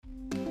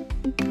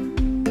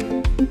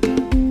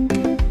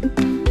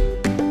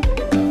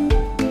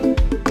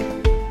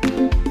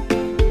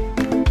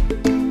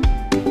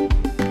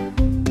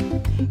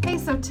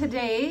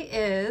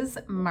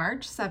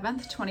March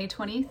 7th,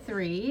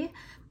 2023.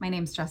 My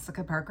name is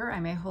Jessica Parker.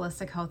 I'm a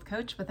holistic health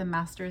coach with a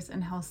master's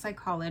in health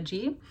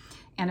psychology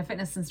and a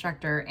fitness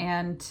instructor.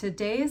 And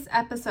today's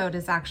episode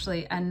is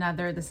actually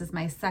this is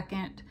my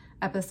second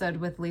episode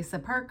with Lisa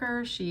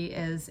Parker. She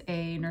is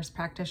a nurse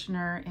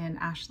practitioner in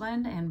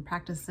Ashland and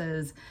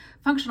practices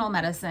functional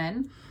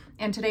medicine.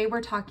 And today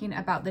we're talking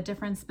about the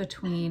difference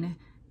between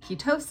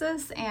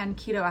ketosis and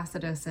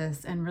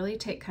ketoacidosis and really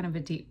take kind of a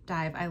deep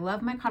dive. I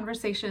love my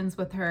conversations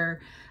with her.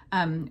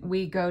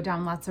 We go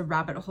down lots of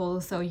rabbit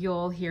holes. So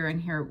you'll hear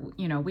and hear,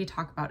 we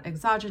talk about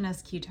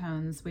exogenous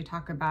ketones. We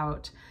talk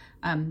about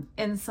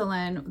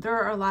insulin. There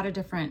are a lot of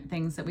different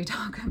things that we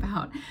talk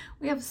about.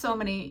 We have so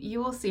many.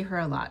 You will see her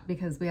a lot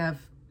because we have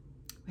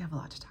a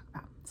lot to talk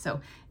about. So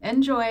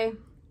enjoy.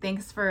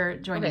 Thanks for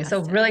joining us.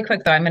 So really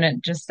quick though, I'm going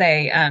to just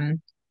say,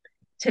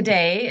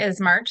 today is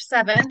March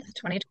 7th,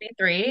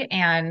 2023.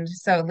 And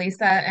so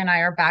Lisa and I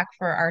are back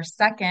for our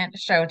second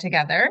show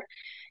together.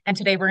 And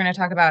today we're going to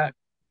talk about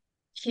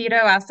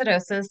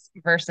ketoacidosis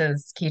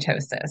versus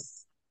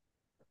ketosis.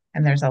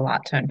 And there's a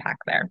lot to unpack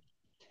there.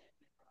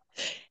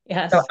 So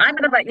Yes. I'm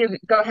going to let you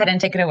go ahead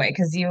and take it away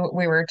because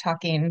we were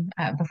talking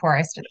before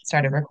I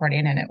started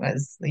recording, and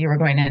you were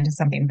going into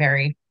something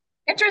very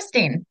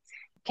interesting.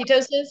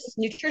 Ketosis,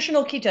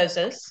 nutritional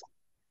ketosis,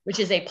 which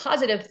is a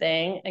positive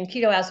thing, and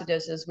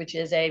ketoacidosis, which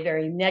is a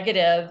very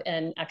negative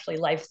and actually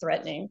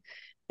life-threatening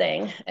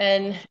thing.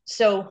 And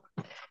so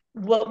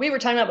what we were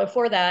talking about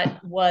before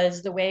that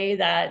was the way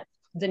that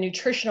the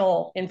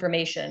nutritional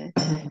information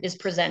is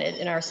presented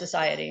in our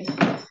society.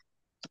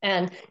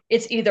 And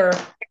it's either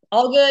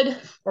all good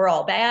or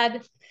all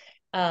bad.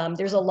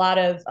 There's a lot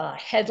of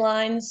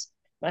headlines.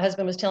 My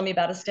husband was telling me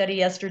about a study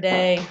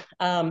yesterday.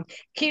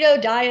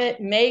 Keto diet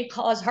may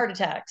cause heart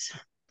attacks.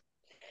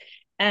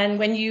 And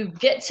when you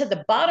get to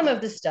the bottom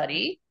of the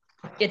study,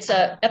 it's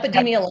an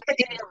epidemiological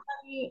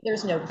study.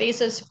 There's no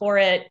basis for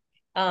it.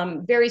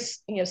 Very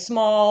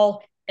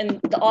small, and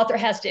the author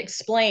has to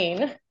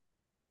explain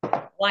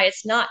why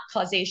it's not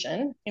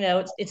causation.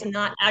 It's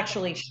not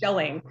actually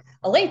showing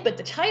a link, but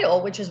the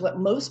title, which is what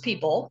most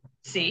people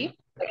see,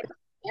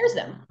 scares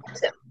them.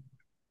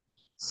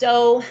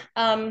 So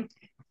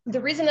the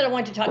reason that I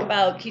wanted to talk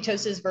about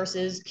ketosis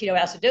versus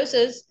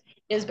ketoacidosis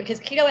is because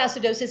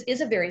ketoacidosis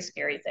is a very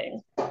scary thing.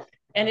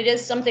 And it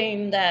is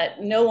something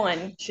that no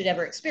one should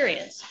ever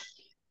experience.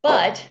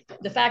 But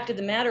the fact of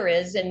the matter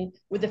is, and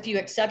with a few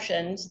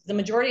exceptions, the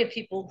majority of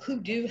people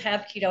who do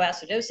have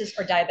ketoacidosis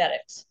are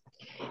diabetics.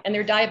 And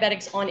they're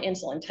diabetics on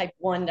insulin, type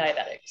 1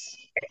 diabetics.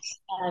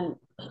 And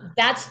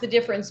that's the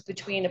difference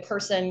between a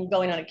person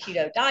going on a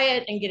keto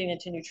diet and getting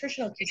into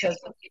nutritional ketosis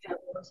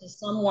versus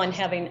someone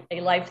having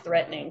a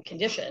life-threatening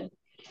condition.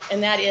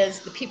 And that is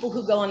the people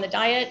who go on the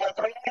diet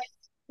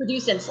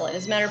produce insulin.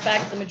 As a matter of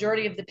fact, the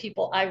majority of the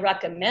people I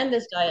recommend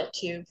this diet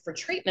to for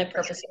treatment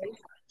purposes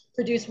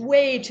produce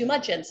way too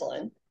much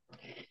insulin.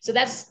 So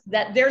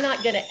that they're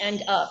not going to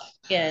end up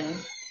in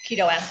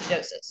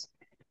ketoacidosis.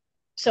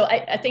 So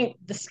I think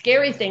the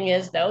scary thing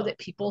is, though, that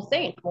people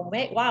think, well,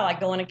 wait, wow, I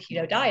go on a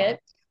keto diet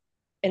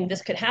and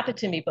this could happen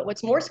to me. But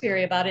what's more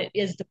scary about it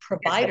is the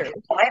provider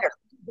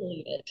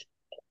believe it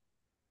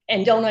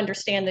and don't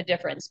understand the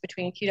difference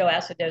between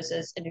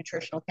ketoacidosis and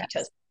nutritional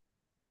ketosis.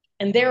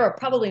 And there are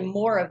probably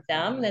more of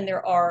them than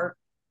there are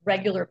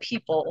regular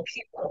people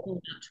who are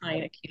not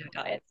trying a keto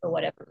diet for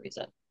whatever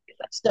reason.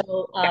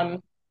 So,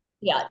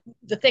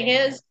 the thing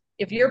is,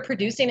 if you're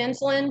producing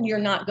insulin, you're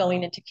not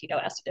going into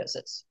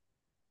ketoacidosis.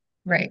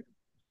 Right.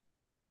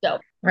 So,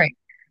 right.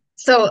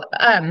 So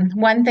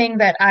one thing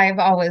that I've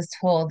always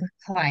told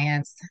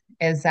clients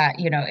is that,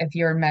 if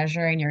you're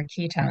measuring your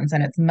ketones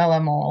and it's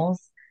millimoles,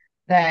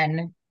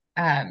 then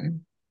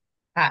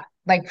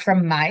like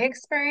from my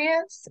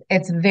experience,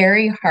 it's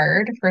very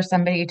hard for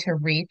somebody to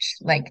reach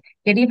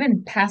get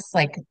even past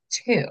like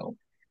 2.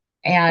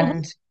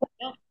 And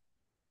yeah.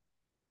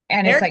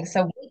 and it's like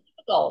so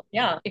difficult.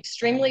 Yeah,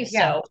 extremely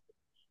so.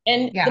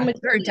 And the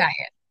majority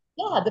diet.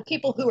 Yeah, the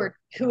people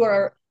who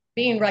are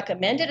being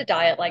recommended a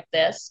diet like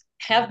this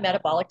have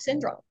metabolic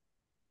syndrome.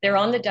 They're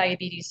on the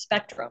diabetes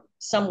spectrum,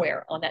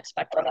 somewhere on that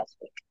spectrum.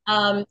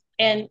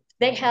 And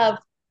they have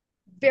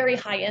very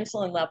high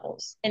insulin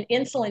levels. And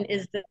insulin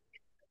is the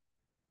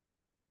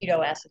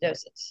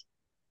ketoacidosis.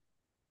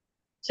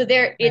 So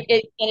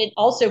it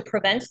also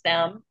prevents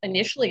them,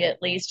 initially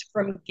at least,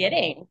 from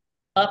getting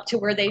up to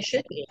where they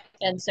should be.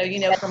 And so,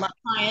 for my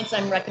clients,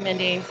 I'm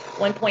recommending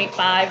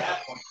 1.5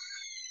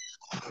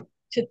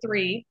 to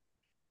 3,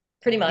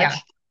 pretty much. Yeah.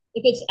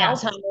 If it's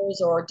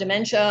Alzheimer's or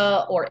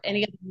dementia or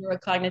any other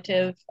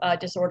neurocognitive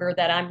disorder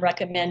that I'm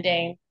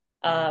recommending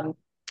the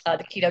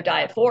keto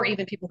diet for,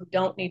 even people who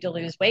don't need to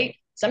lose weight,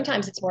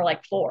 sometimes it's more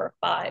like 4 or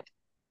 5.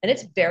 And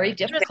it's very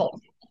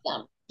difficult to get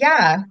them.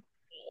 Yeah.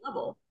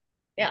 Level.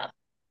 Yeah.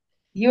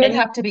 You would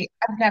have to be,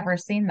 I've never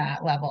seen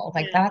that level.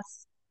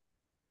 That's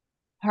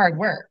hard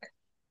work.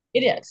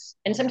 It is.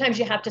 And sometimes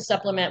you have to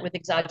supplement with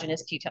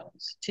exogenous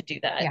ketones to do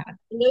that. Yeah.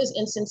 In those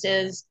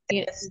instances,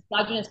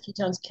 exogenous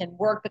ketones can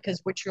work because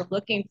what you're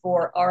looking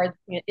for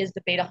is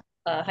the beta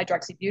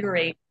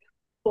hydroxybutyrate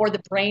for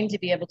the brain to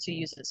be able to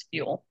use as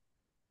fuel,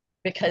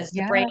 because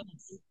the brain Yeah.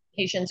 in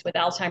patients with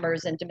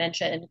Alzheimer's and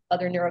dementia and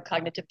other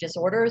neurocognitive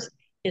disorders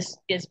is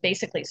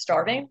basically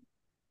starving.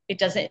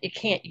 It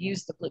can't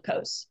use the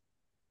glucose.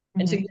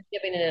 And so Hmm. you're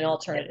giving it an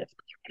alternative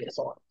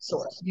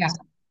source. Yeah.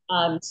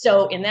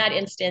 So in that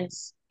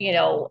instance, you're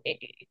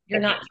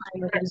not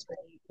trying to lose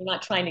weight. You're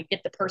not trying to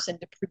get the person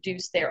to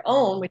produce their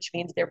own, which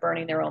means they're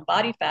burning their own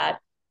body fat.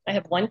 I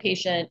have one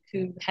patient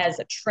who has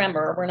a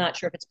tremor. We're not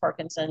sure if it's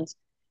Parkinson's.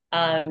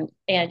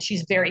 And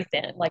she's very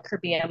thin. Like her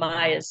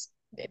BMI is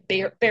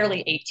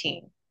barely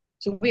 18.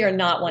 So we are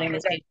not wanting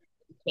this patient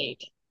to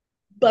weight.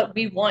 But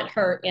we want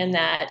her in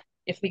that,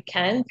 if we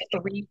can,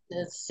 3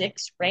 to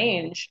 6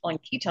 range on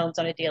ketones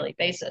on a daily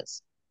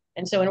basis.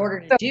 And so in order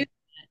to So, do,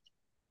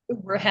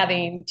 we're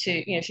having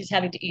to, she's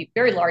having to eat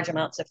very large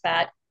amounts of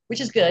fat,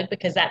 which is good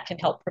because that can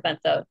help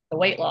prevent the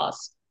weight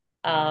loss.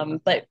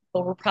 But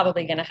we're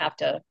probably going to have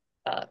to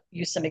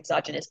use some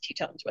exogenous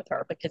ketones with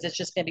her, because it's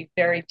just going to be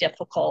very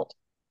difficult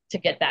to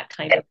get that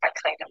kind of.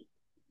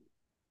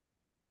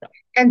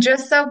 and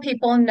just so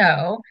people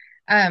know,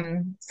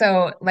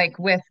 so like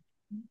with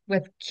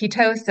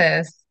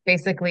ketosis,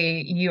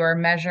 basically you are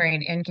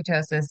measuring in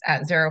ketosis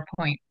at zero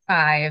point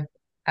 0.5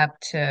 up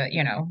to,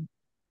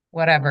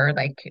 whatever,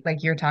 like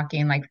you're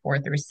talking like 4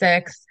 through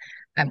 6,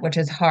 which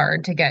is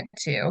hard to get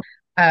to.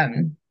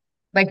 Um,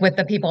 like with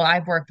the people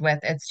I've worked with,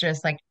 it's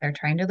just like they're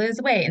trying to lose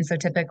weight. And so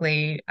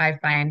typically I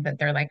find that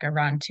they're like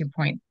around 2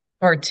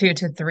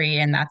 to 3,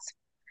 and that's,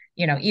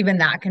 even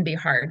that can be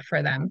hard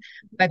for them.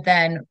 But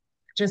then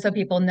just so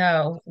people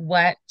know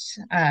what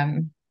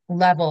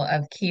level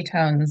of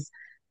ketones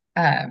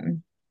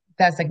um,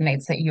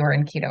 designates that you're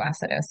in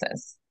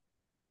ketoacidosis.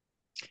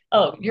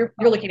 Oh, you're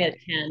looking at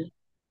 10,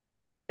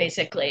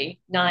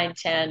 basically 9,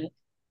 10,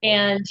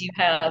 and you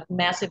have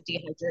massive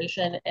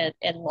dehydration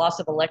and loss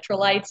of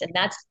electrolytes, and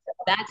that's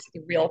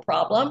the real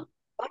problem.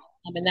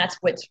 And that's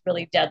what's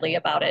really deadly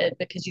about it,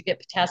 because you get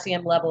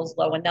potassium levels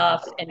low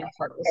enough and your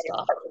heart will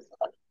stop.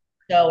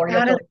 So, or you'll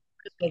That is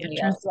feel arrhythmia.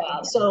 Yeah.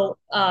 interesting. So,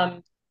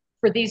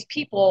 for these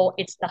people,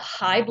 it's the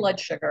high blood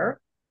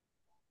sugar.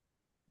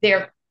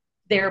 They're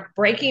they're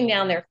breaking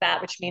down their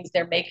fat, which means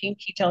they're making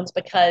ketones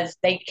because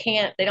they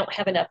don't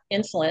have enough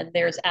insulin.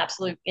 There's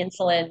absolute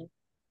insulin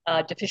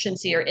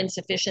deficiency or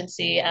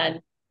insufficiency,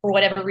 and for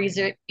whatever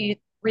reason,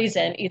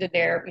 either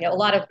they're, a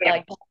lot of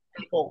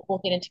people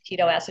will get into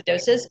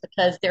ketoacidosis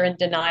because they're in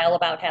denial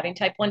about having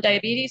type 1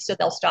 diabetes, so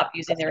they'll stop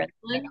using their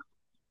insulin.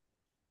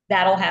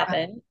 That'll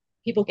happen.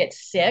 People get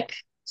sick,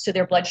 so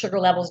their blood sugar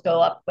levels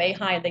go up way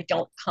high and they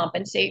don't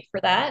compensate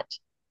for that,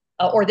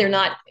 or they're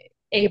not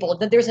able.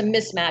 There's a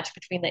mismatch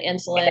between the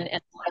insulin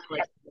and the blood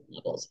sugar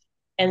levels,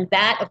 and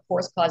that, of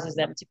course, causes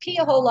them to pee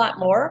a whole lot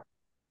more,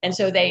 and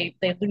so they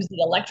lose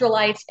the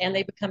electrolytes and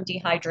they become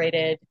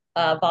dehydrated,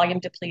 volume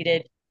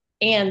depleted,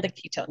 and the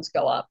ketones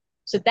go up.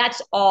 So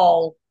that's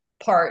all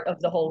part of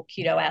the whole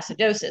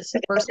ketoacidosis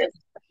versus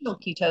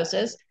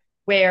ketosis,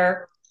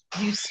 where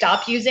you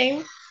stop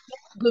using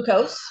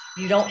glucose.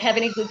 You don't have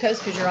any glucose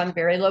because you're on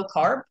very low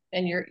carb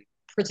and you're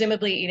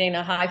presumably eating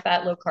a high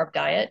fat, low carb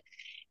diet.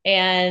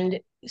 And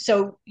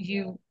so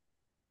you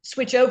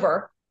switch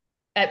over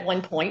at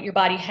one point, your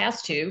body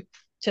has to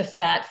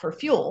fat for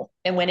fuel.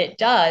 And when it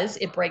does,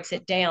 it breaks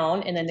it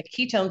down. And then the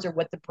ketones are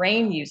what the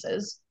brain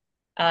uses,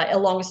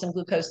 along with some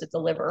glucose that the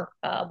liver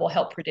will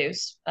help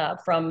produce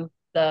from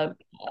the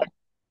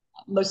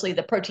mostly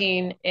the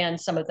protein and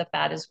some of the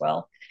fat as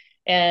well.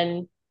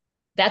 And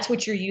that's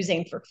what you're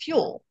using for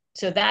fuel.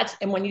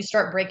 And when you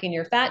start breaking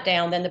your fat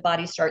down, then the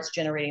body starts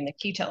generating the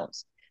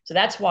ketones. So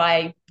that's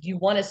why you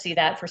want to see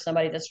that for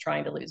somebody that's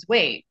trying to lose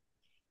weight.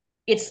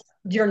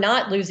 You're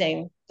not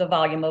losing the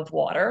volume of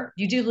water.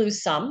 You do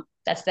lose some.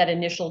 That's that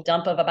initial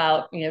dump of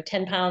about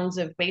 10 pounds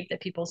of weight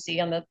that people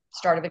see on the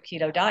start of a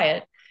keto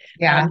diet.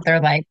 Yeah, Um, they're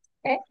like,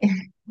 yeah,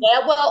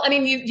 well, I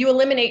mean, you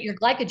eliminate your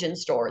glycogen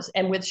stores,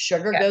 and with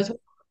sugar yeah, goes.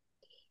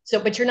 So,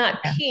 but you're not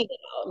yeah, peeing it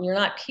out. You're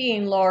not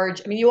peeing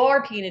large. I mean, you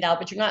are peeing it out,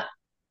 but you're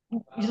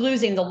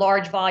losing the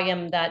large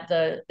volume that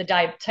the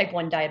type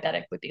 1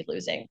 diabetic would be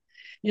losing.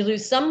 You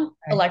lose some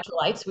right.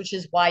 electrolytes, which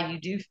is why you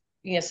do,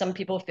 some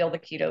people feel the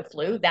keto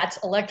flu. That's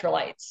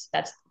electrolytes.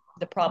 That's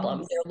the problem.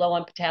 Yes. They're low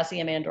on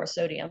potassium and or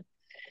sodium.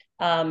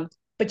 Um,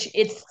 but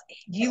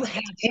you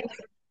have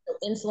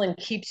insulin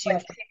keeps you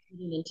from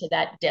getting into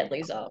that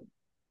deadly zone.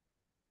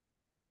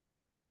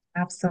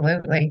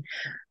 Absolutely.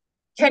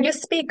 Can you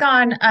speak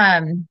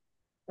on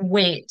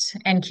weight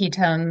and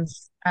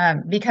ketones?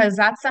 Because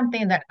that's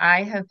something that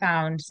I have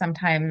found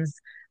sometimes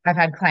I've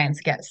had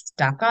clients get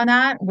stuck on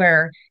that,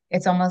 where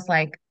it's almost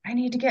like I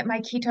need to get my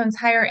ketones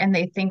higher, and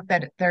they think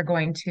that they're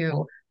going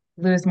to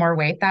lose more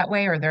weight that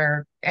way, or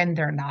they're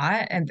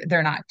not, and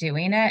they're not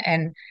doing it.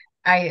 And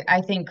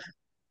I think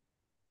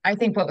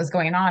what was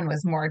going on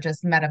was more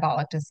just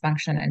metabolic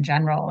dysfunction in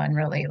general, and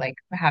really like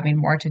having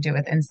more to do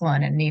with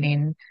insulin and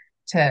needing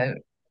to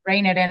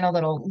rein it in a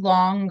little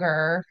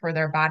longer for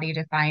their body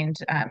to find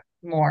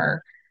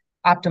more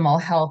optimal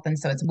health. And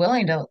so it's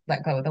willing to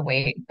let go of the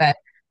weight, but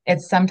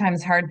it's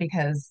sometimes hard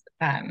because,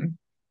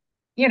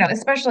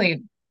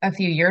 especially a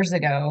few years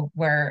ago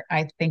where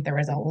I think there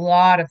was a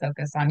lot of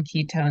focus on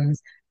ketones.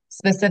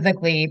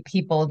 Specifically,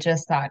 people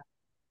just thought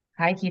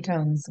high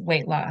ketones,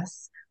 weight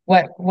loss.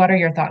 What are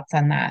your thoughts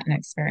on that and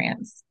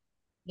experience?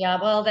 Yeah,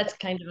 well, that's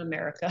kind of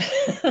America.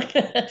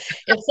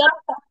 If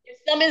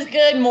some is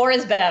good, more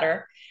is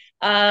better.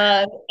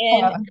 And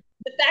Uh,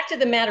 the fact of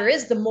the matter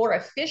is, the more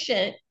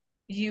efficient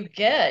you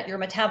get, your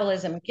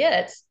metabolism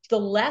gets, the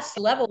less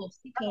level of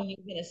ketone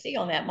you're going to see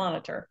on that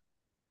monitor.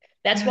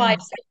 That's why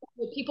yes.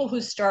 people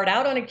who start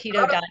out on a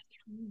keto diet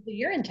use the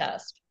urine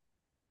test.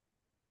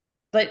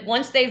 But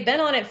once they've been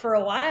on it for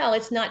a while,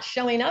 it's not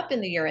showing up in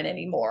the urine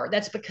anymore.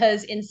 That's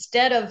because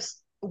instead of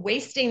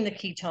wasting the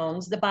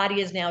ketones, the body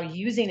is now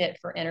using it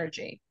for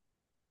energy.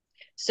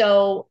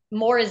 So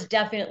more is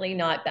definitely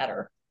not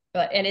better.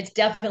 And it's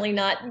definitely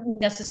not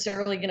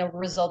necessarily going to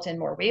result in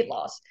more weight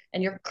loss.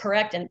 And you're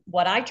correct. And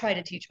what I try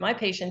to teach my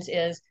patients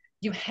is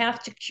you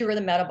have to cure the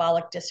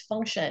metabolic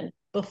dysfunction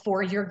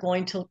before you're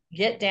going to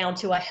get down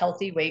to a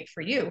healthy weight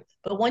for you.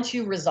 But once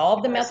you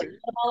resolve the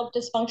metabolic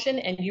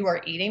dysfunction and you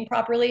are eating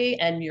properly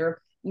and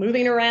you're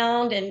moving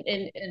around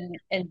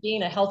and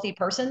being a healthy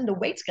person, the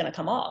weight's going to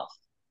come off.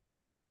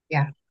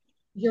 Yeah.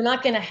 You're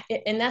not going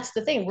to, and that's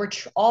the thing, we're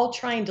all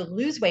trying to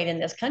lose weight in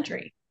this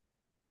country.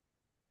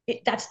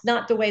 That's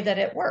not the way that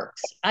it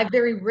works. I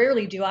very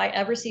rarely do I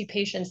ever see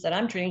patients that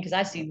I'm treating, because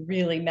I see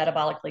really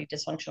metabolically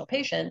dysfunctional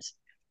patients,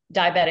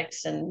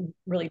 diabetics and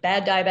really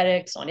bad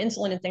diabetics on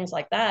insulin and things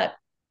like that.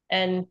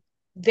 And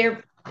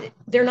they're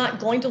they're not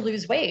going to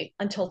lose weight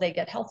until they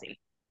get healthy.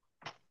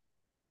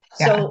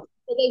 Yeah, So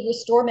they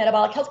restore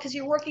metabolic health because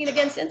you're working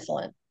against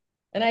insulin.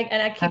 And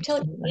I keep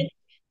telling absolutely.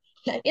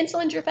 you,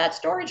 insulin's your fat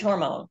storage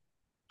hormone.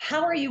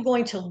 How are you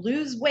going to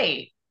lose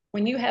weight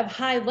when you have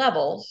high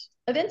levels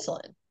of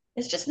insulin?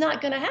 It's just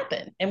not going to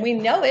happen. And we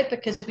know it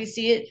because we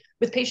see it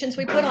with patients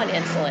we put on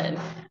insulin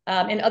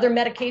and other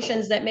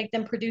medications that make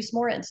them produce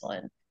more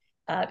insulin.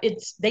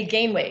 They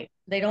gain weight,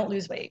 they don't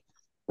lose weight.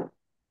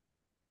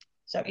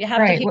 So you have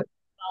to Right. heal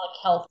metabolic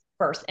health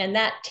first, and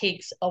that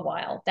takes a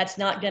while. That's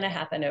not going to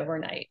happen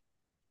overnight.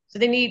 So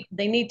they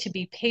need to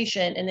be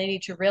patient, and they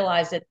need to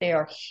realize that they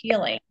are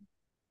healing.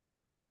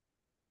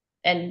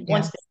 And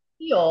once Yes.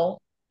 they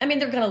heal, I mean,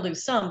 they're going to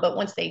lose some, but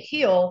once they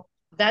heal,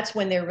 that's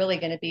when they're really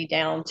going to be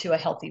down to a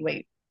healthy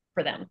weight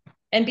for them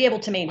and be able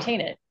to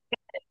maintain it.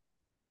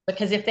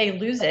 Because if they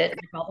lose it,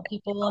 like all the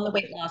people on the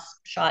weight loss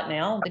shot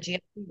now, the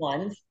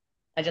GLP-1s,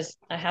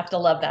 I have to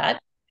love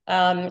that.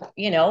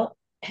 You know,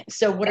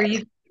 so what are you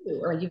going to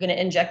do? Are you going to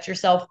inject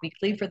yourself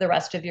weekly for the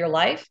rest of your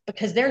life?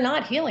 Because they're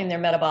not healing their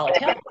metabolic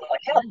health.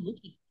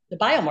 The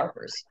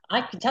biomarkers,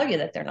 I can tell you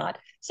that they're not.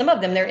 Some of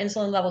them, their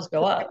insulin levels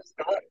go up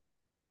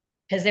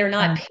because they're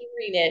not Yeah.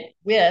 pairing it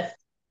with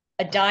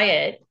a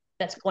diet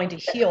that's going to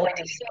heal.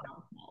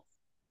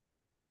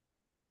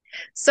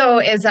 So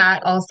is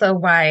that also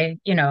why,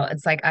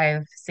 it's like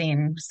I've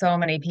seen so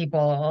many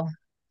people.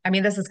 I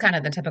mean, this is kind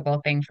of the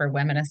typical thing for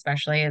women,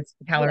 especially. It's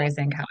Yeah. calories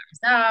in, calories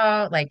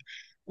out, like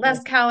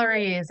less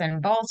calories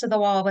and balls to the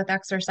wall with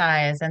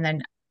exercise. And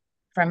then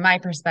from my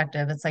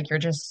perspective, it's like you're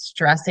just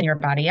stressing your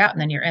body out and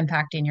then you're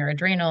impacting your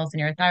adrenals and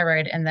your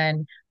thyroid and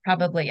then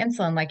probably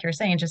insulin, like you're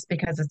saying, just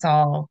because it's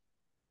all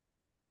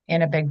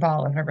in a big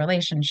ball of a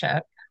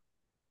relationship.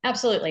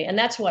 Absolutely. And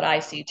that's what I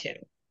see too.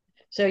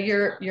 So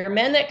your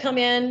men that come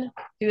in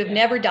who have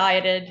never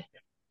dieted,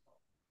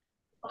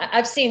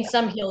 I've seen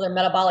some heal their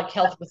metabolic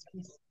health with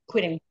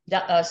quitting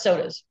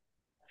sodas.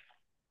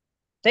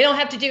 They don't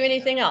have to do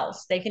anything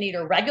else. They can eat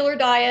a regular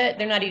diet.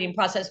 They're not eating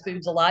processed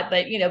foods a lot,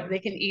 but they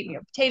can eat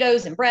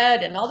potatoes and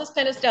bread and all this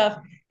kind of stuff,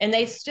 and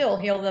they still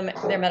heal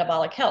their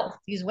metabolic health.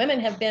 These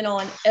women have been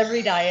on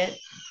every diet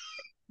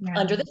Yeah.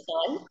 under the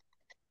sun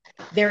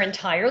their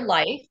entire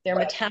life. Their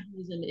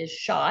metabolism is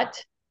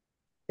shot.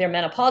 They're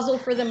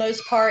menopausal for the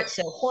most part,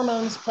 so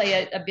hormones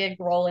play a big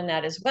role in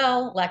that as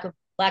well. Lack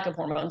of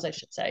hormones, I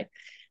should say.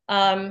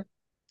 And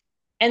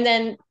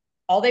then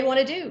all they want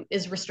to do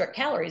is restrict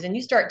calories, and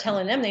you start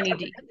telling them they need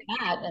to eat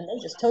fat, and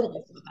they just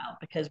totally flip out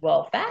because,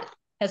 well, fat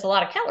has a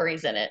lot of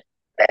calories in it.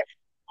 Yeah.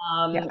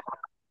 Um,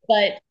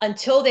 but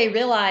until they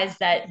realize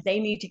that they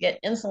need to get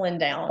insulin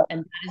down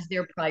and that is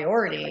their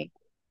priority,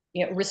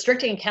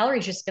 restricting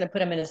calories is just going to put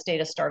them in a state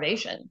of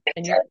starvation.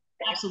 And you're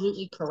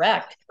absolutely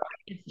correct.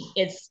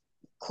 It's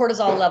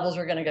cortisol levels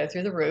are going to go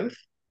through the roof.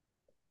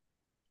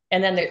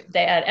 And then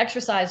they add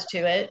exercise to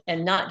it,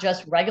 and not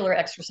just regular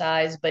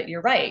exercise, but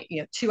you're right,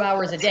 2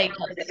 hours a day.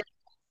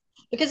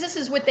 Because this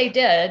is what they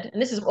did.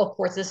 And this is, of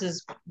course, this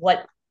is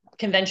what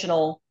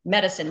conventional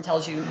medicine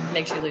tells you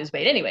makes you lose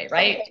weight anyway,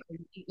 right? You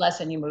eat less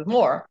and you move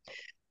more,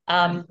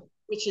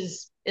 which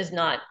is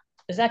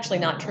actually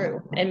not true.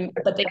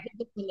 But they did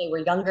it when they were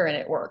younger and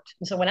it worked.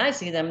 And so when I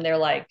see them, they're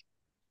like,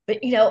 but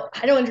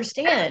I don't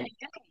understand.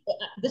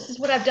 This is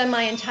what I've done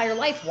my entire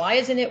life. Why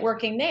isn't it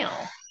working now?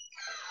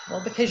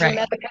 Well, because you're Right.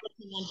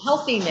 metabolically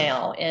unhealthy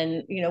now,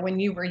 and when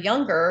you were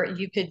younger,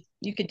 you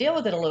could deal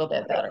with it a little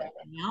bit better.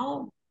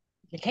 Now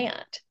you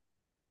can't.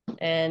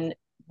 And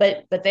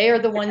but they are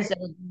the ones that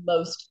are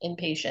most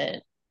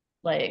impatient.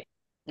 Like,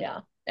 yeah.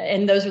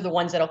 And those are the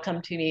ones that'll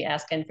come to me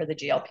asking for the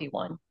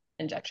GLP-1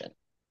 injection.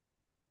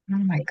 Oh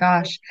my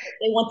gosh.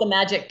 They want the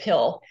magic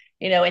pill,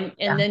 and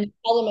Yeah. then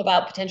tell them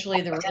about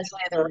potentially the risks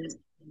and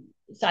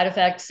side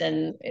effects,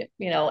 and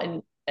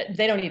and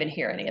they don't even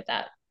hear any of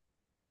that.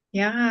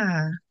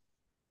 Yeah.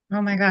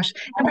 Oh my gosh.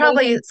 And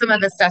probably some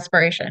of it's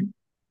desperation.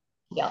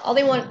 Yeah, all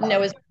they want to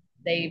know is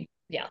they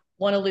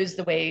want to lose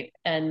the weight,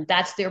 and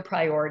that's their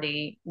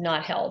priority,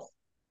 not health.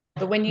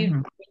 But when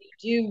you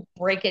do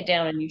break it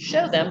down and you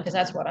show them, because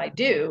that's what I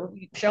do,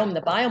 you show them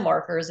the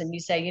biomarkers and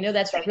you say,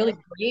 that's really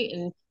great,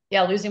 and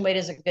yeah, losing weight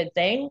is a good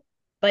thing,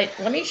 but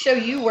let me show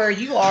you where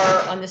you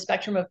are on the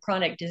spectrum of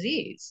chronic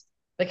disease,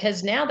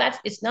 because now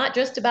it's not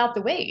just about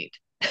the weight.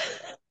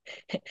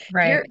 You're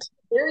Right.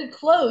 very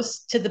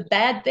close to the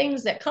bad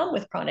things that come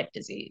with chronic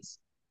disease,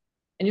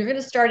 and you're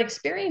going to start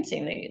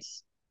experiencing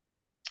these.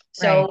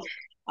 Right. So,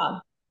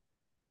 um,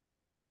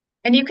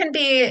 And you can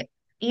be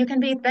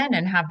thin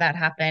and have that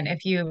happen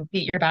if you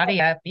beat your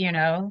body up,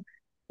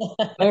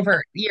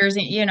 over years.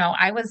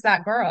 I was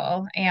that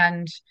girl,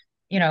 and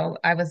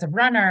I was a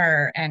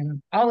runner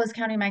and always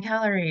counting my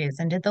calories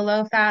and did the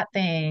low fat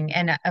thing.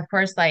 And of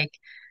course, like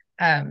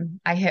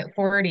I hit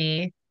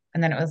 40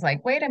 and then it was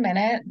like, wait a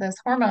minute, this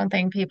hormone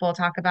thing people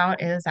talk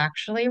about is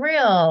actually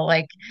real.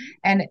 Like,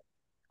 and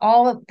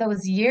all of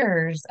those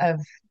years of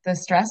the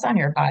stress on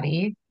your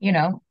body,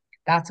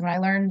 that's when I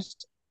learned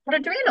what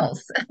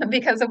adrenals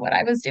because of what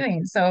I was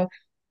doing. So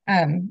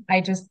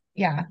I just,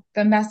 yeah,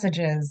 the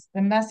messages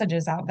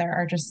out there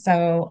are just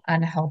so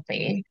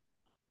unhealthy.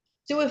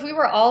 so if we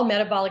were all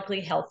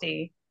metabolically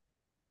healthy,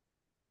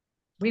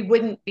 we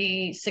wouldn't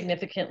be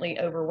significantly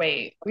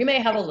overweight. We may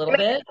have a little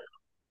bit,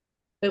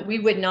 but we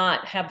would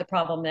not have the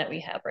problem that we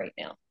have right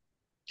now.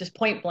 Just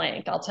point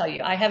blank, I'll tell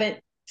you. I haven't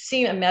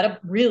seen a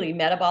really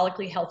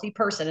metabolically healthy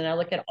person, and I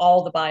look at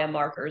all the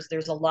biomarkers.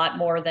 There's a lot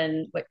more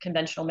than what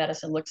conventional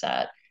medicine looks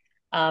at,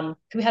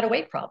 who had a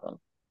weight problem.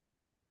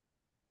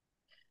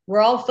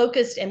 We're all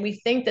focused, and we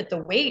think that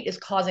the weight is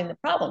causing the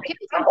problem.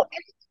 People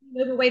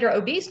think overweight or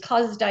obese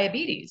causes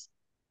diabetes.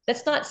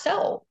 That's not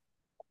so.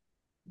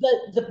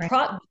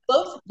 Right.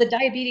 Both the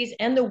diabetes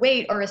and the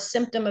weight are a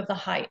symptom of the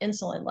high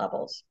insulin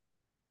levels.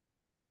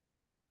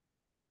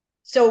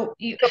 So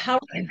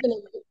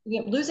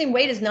losing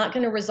weight is not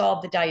going to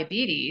resolve the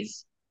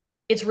diabetes.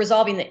 It's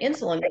resolving the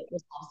insulin that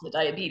resolves the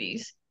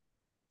diabetes.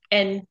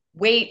 And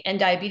weight and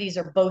diabetes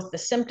are both the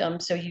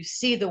symptoms. So you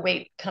see the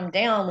weight come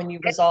down when you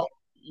resolve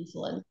the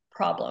insulin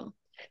problem.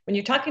 When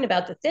you're talking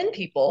about the thin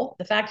people,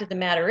 the fact of the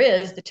matter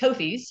is the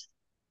TOFIs.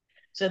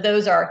 So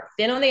those are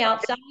thin on the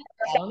outside,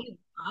 fat on the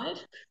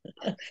inside.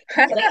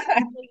 They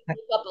make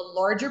up a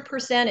larger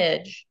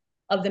percentage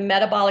of the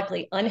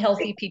metabolically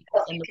unhealthy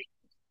people in the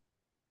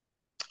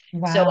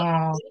So,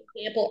 Wow.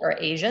 example are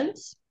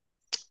Asians,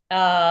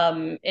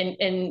 and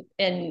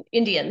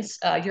Indians,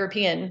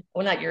 European,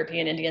 well, not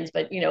European Indians,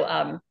 but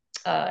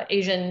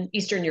Asian,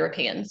 Eastern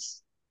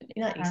Europeans,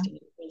 not Uh, Eastern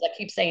Europeans. I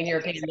keep saying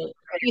European, but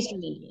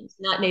Eastern Indians,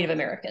 not Native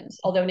Americans.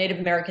 Although Native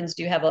Americans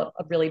do have a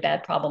really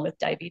bad problem with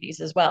diabetes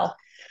as well,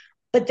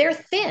 but they're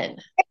thin.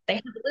 They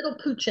have a little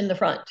pooch in the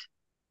front.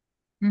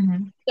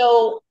 mhm.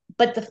 So,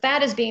 but the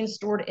fat is being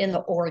stored in the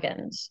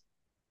organs,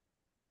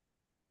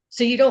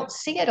 so you don't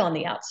see it on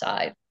the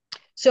outside.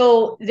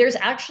 So there's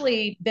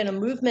actually been a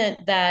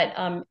movement that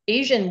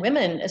Asian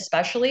women,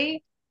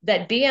 especially,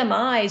 that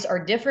BMIs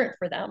are different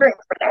for them.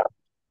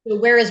 So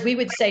whereas we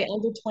would say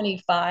under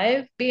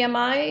 25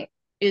 BMI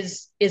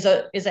is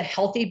a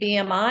healthy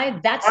BMI,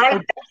 that's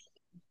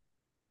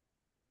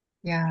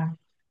Yeah.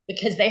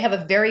 because they have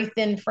a very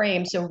thin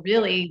frame. So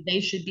really,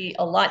 they should be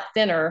a lot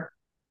thinner,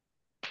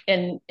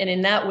 and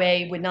in that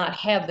way would not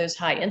have those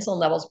high insulin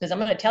levels. Because I'm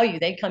going to tell you,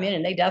 they come in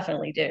and they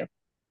definitely do.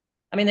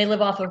 I mean, they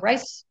live off of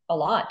rice a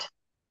lot,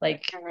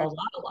 like a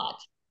lot, a lot.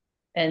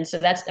 And so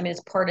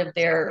it's part of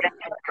their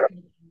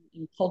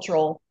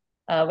cultural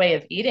way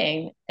of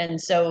eating. And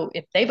so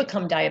if they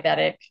become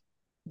diabetic,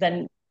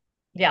 then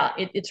yeah,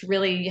 it's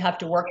really, you have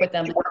to work with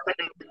them,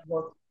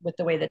 work with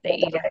the way that they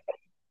eat it.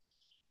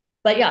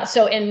 But yeah,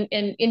 so and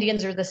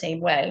Indians are the same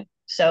way.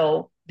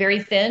 So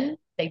very thin.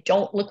 They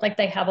don't look like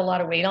they have a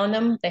lot of weight on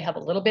them. They have a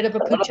little bit of a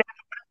pooch.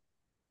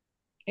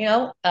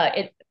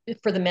 It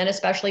for the men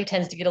especially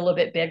tends to get a little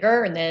bit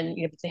bigger, and then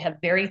they have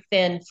very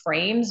thin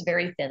frames,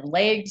 very thin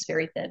legs,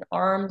 very thin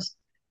arms,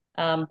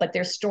 but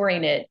they're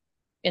storing it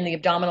in the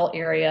abdominal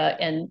area,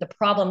 and the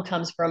problem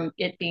comes from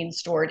it being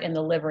stored in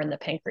the liver and the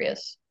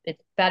pancreas.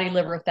 It's fatty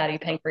liver, fatty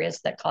pancreas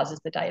that causes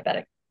the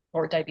diabetic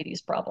or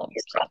diabetes problems.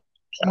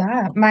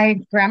 Yeah. My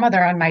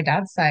grandmother on my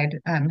dad's side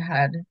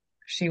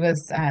she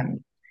was, I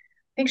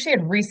think she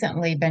had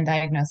recently been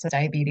diagnosed with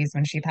diabetes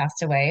when she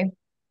passed away.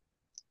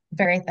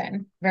 Very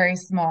thin, very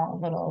small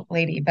little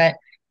lady, but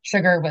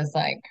sugar was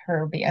like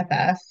her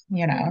BFF.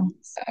 Yeah.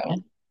 So,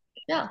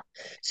 Yeah.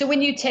 So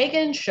when you take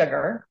in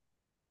sugar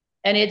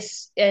and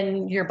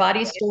your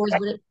body stores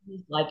what it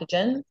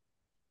glycogen,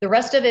 the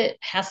rest of it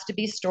has to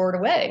be stored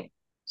away.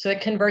 So it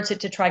converts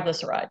it to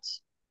triglycerides.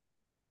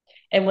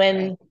 And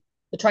when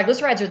The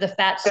triglycerides are the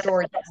fat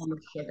storage form of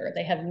sugar.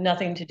 They have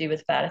nothing to do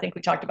with fat. I think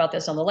we talked about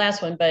this on the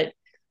last one, but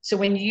so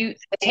when you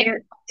take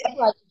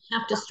triglycerides, you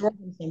have to store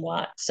them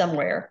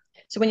somewhere.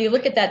 So when you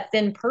look at that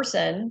thin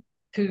person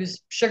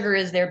whose sugar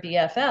is their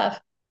BFF,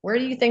 where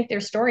do you think they're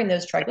storing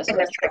those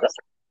triglycerides?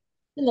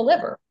 In the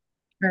liver.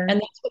 Sure. And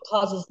that's what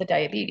causes the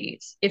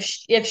diabetes. If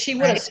she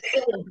would have stored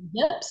it in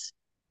her hips,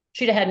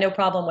 she'd have had no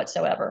problem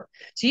whatsoever.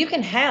 So you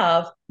can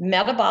have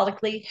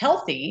metabolically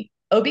healthy,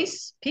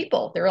 obese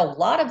people. There are a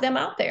lot of them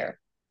out there.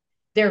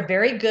 They're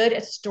very good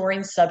at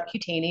storing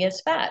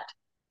subcutaneous fat,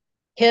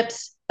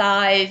 hips,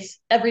 thighs,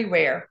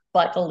 everywhere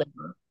but the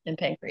liver and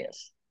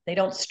pancreas. They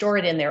don't store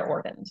it in their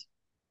organs.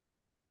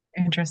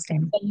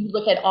 Interesting. When you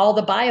look at all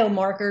the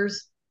biomarkers,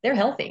 they're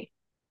healthy.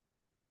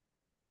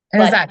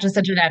 And is that just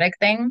a genetic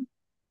thing?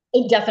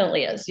 It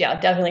definitely is. Yeah,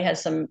 it definitely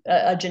has some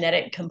a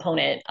genetic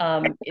component.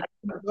 The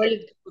majority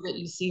of people that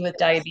you see with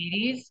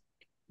diabetes,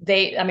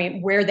 I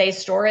mean, where they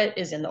store it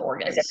is in the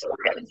organs.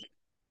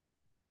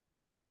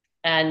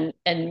 And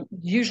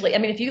usually, I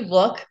mean, if you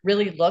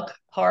really look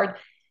hard,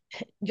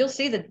 you'll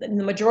see that the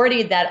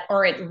majority that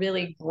aren't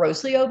really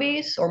grossly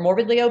obese or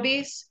morbidly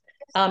obese,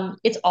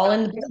 it's all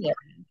in the belly area.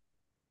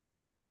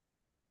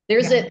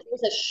 There's a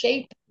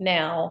shape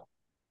now,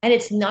 and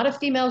it's not a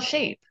female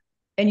shape.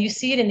 And you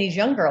see it in these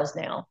young girls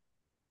now.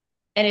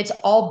 And it's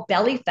all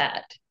belly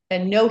fat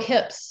and no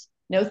hips,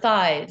 no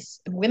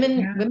thighs.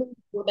 Women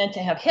were meant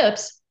to have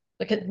hips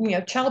because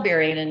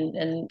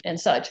childbearing and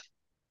such.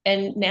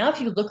 And now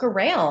if you look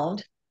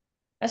around,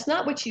 that's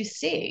not what you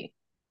see.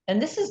 And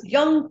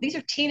these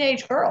are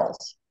teenage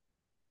girls.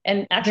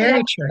 And actually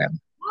very true.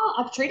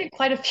 I've treated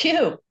quite a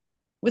few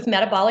with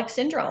metabolic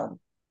syndrome,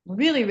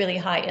 really, really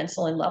high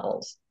insulin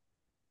levels.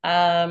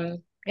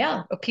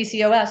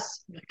 PCOS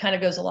kind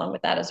of goes along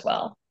with that as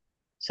well.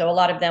 So a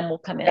lot of them will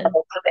come in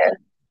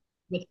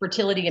with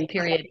fertility and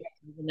period,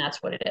 and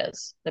that's what it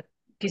is. The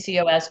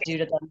PCOS due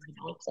to the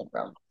metabolic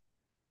syndrome.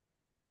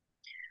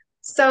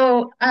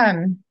 So,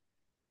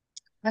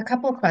 a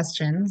couple of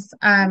questions.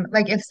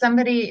 Like if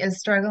somebody is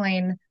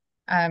struggling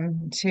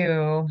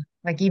to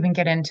like even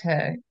get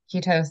into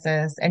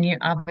ketosis, and you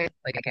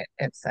obviously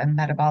it's a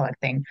metabolic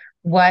thing,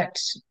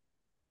 what's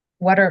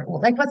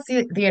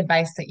the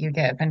advice that you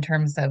give in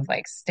terms of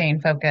like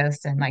staying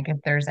focused and like if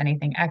there's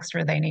anything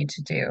extra they need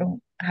to do,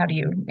 how do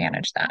you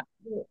manage that?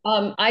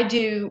 I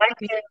do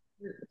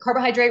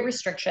carbohydrate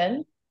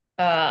restriction,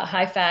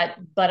 high fat,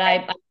 but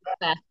I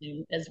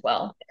fasting as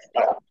well.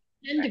 They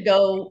tend to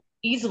go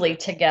easily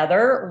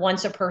together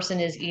once a person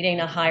is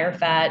eating a higher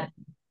fat,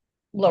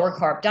 lower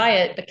carb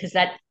diet because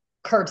that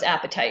curbs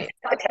appetite.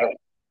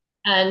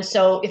 And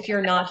so if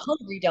you're not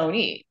hungry, don't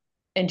eat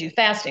and do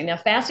fasting. Now,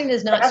 fasting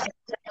is not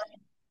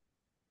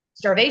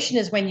starvation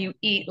is when you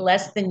eat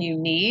less than you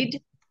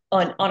need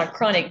on a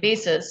chronic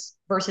basis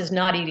versus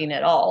not eating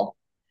at all.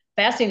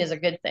 Fasting is a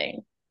good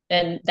thing.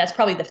 And that's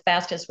probably the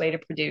fastest way to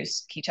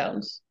produce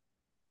ketones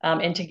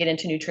and to get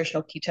into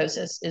nutritional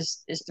ketosis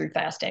is through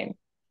fasting.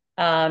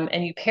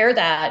 And you pair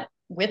that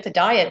with the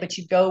diet, but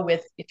you go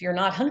with, if you're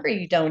not hungry,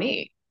 you don't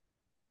eat.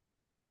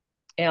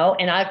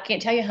 And I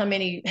can't tell you how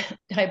many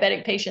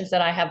diabetic patients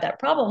that I have that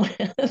problem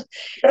with.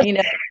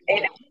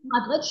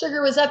 My blood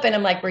sugar was up and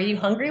I'm like, were you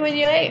hungry when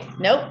you ate?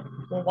 Nope.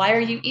 Well, why are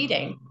you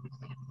eating?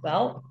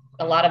 Well,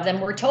 a lot of them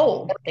were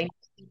told they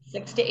need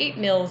 6 to 8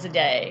 meals a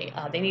day.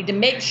 They need to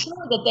make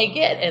sure that they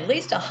get at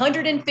least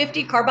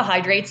 150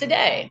 carbohydrates a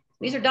day.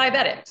 These are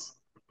diabetics.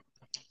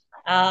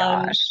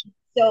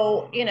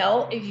 So,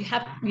 if you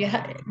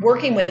have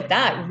working with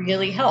that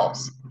really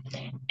helps.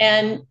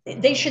 And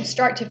they should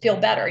start to feel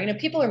better.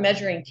 People are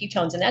measuring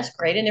ketones and that's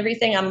great and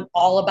everything. I'm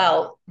all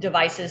about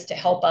devices to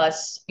help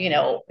us,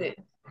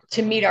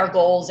 to meet our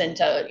goals and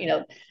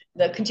to,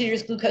 the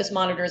continuous glucose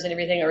monitors and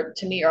everything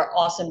to me are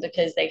awesome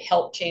because they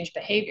help change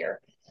behavior.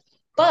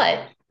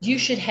 But you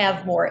should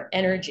have more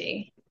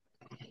energy.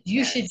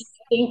 You should be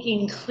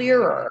thinking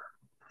clearer.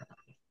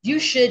 You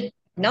should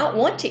not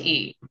want to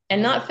eat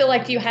and not feel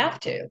like you have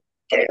to.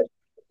 If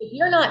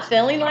you're not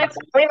feeling like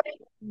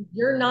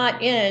you're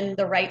not in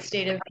the right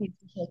state of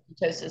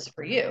ketosis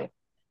for you.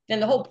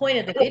 And the whole point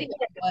of the video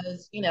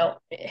was,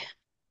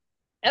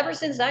 ever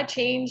since I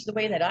changed the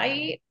way that I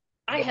eat,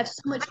 I have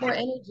so much more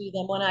energy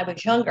than when I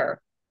was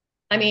younger.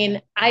 I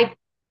mean,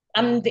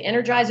 I'm the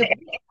energizer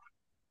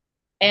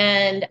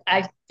and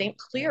I think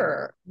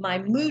clearer. My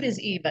mood is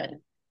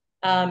even.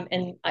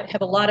 And I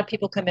have a lot of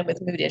people come in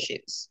with mood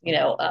issues,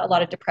 a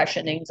lot of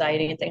depression,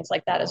 anxiety, and things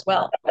like that as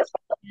well.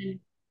 And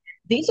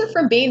these are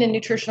from being in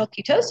nutritional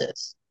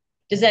ketosis.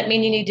 Does that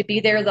mean you need to be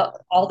there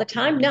all the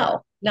time?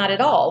 No, not at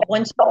all.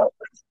 Once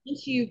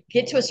you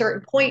get to a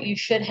certain point, you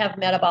should have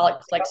metabolic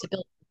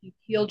flexibility. You've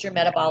healed your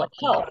metabolic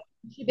health.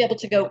 You should be able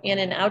to go in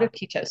and out of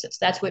ketosis.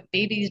 That's what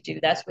babies do.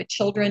 That's what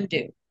children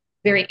do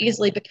very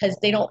easily because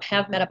they don't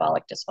have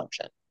metabolic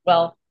dysfunction.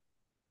 Well,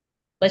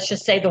 let's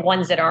just say the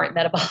ones that aren't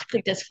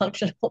metabolically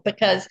dysfunctional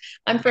because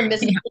I'm from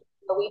Mississippi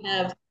where we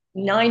have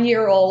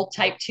 9-year-old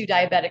type 2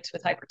 diabetics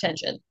with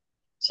hypertension.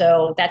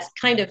 So that's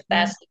kind of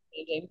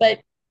fascinating. But,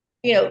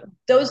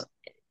 those,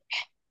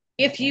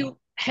 if you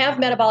have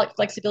metabolic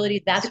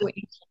flexibility, that's what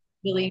you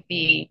really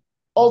be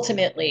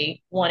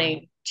ultimately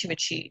wanting to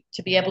achieve,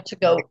 to be able to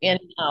go in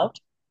and out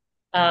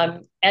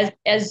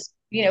as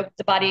you know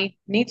the body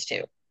needs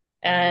to,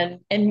 and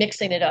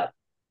mixing it up.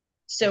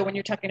 So when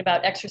you're talking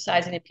about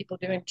exercising and people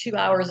doing 2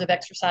 hours of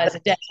exercise a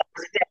day,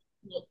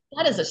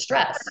 that is a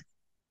stress.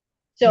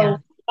 So Yeah.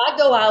 if I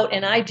go out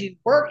and I do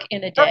work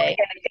in a day,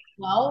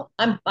 well,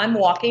 I'm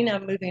walking,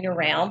 I'm moving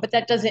around, but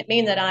that doesn't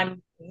mean that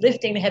I'm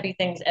lifting heavy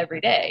things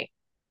every day.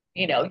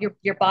 You know,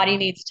 your body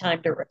needs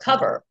time to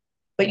recover,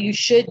 but you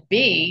should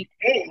be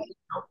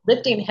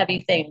lifting heavy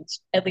things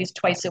at least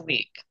twice a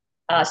week,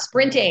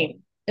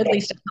 sprinting at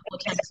least a couple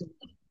of times a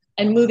week,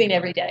 and moving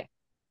every day.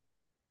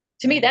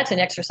 To me, that's an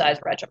exercise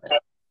regimen.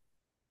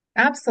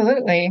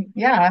 Absolutely.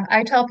 Yeah.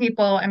 I tell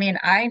people, I mean,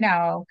 I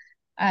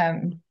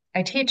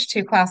teach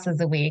 2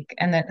 classes a week,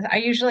 and then I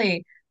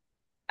usually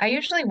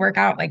work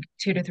out like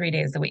 2 to 3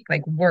 days a week,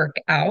 like work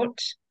out,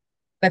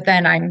 but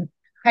then I'm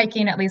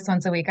hiking at least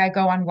once a week. I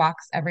go on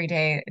walks every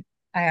day.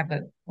 I have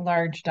a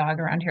large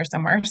dog around here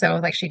somewhere, so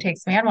like she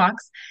takes me on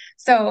walks.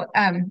 So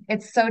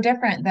it's so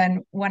different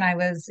than when I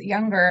was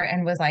younger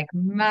and was like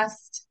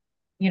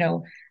you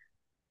know,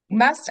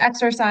 must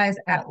exercise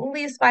at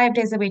least 5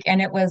 days a week. And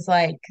it was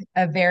like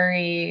a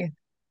very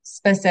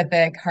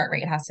specific heart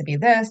rate. It has to be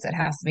this, it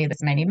has to be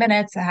this many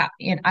minutes. I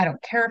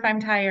don't care if I'm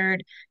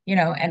tired,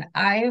 and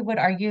I would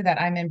argue that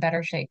I'm in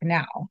better shape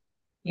now,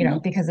 Mm-hmm.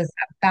 because it's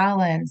that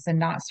balance and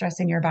not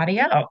stressing your body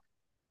out.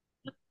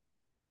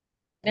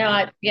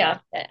 Now, yeah,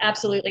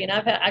 absolutely. And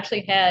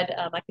actually had,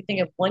 I can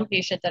think of one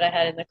patient that I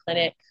had in the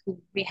clinic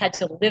who we had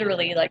to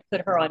literally like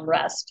put her on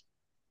rest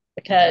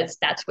because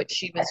that's what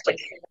she was doing.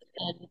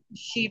 And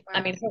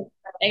I mean, her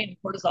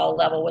cortisol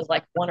level was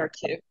like 1 or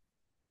 2.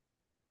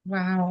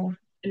 Wow.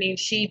 I mean,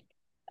 she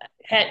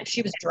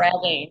was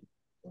dragging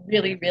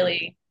really,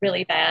 really,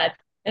 really bad.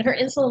 And her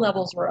insulin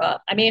levels were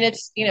up. I mean,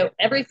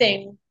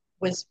 everything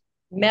was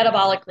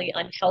metabolically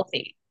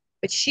unhealthy,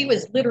 but she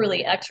was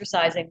literally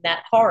exercising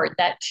that hard,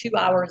 that 2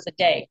 hours a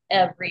day,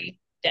 every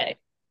day.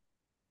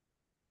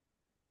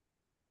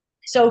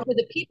 So for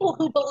the people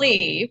who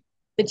believe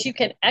that you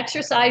can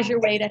exercise your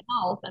way to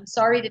health, I'm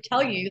sorry to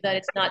tell you that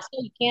it's not so.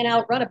 You can't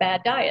outrun a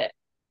bad diet.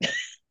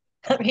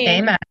 I mean,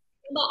 Amen.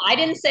 I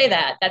didn't say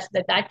that.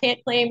 I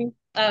can't claim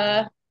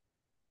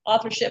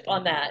authorship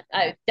on that.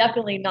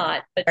 Definitely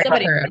not. But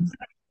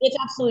it's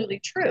absolutely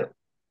true Mhm.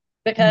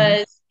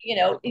 because you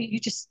work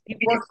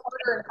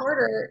harder and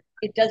harder.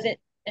 It doesn't,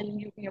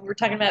 and we're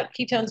talking about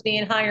ketones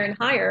being higher and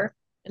higher,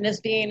 and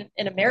this being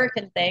an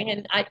American thing.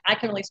 And I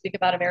can only speak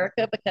about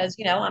America because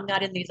I'm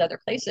not in these other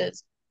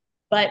places.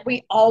 But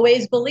we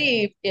always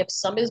believe if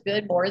some is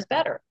good, more is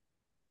better.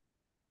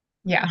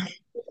 Yeah.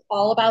 It's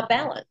all about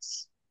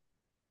balance.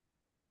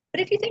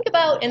 But if you think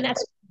about, and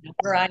that's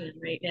where I am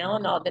right now,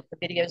 and all the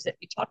videos that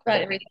we talked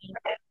about, everything,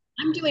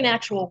 I'm doing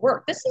actual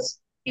work. This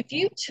is, if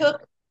you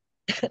took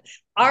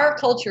our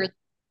culture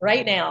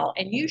right now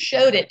and you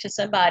showed it to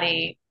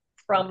somebody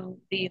from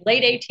the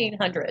late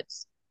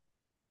 1800s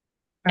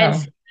and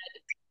Oh,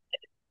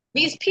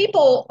 these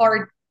people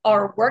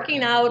are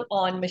working out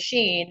on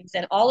machines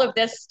and all of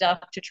this stuff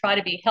to try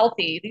to be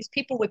healthy, these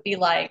people would be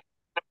like,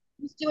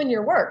 who's doing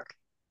your work?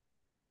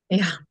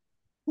 yeah.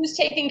 Who's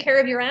taking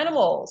care of your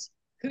animals?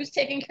 Who's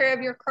taking care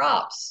of your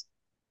crops?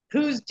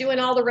 Who's doing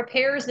all the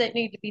repairs that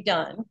need to be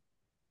done?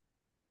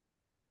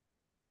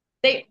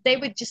 They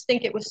would just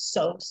think it was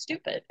so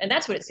stupid. And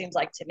that's what it seems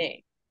like to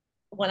me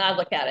when I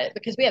look at it,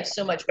 because we have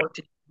so much work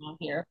to do on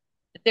here.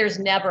 There's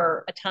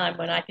never a time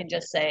when I can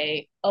just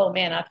say, oh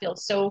man, I feel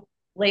so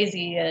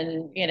lazy.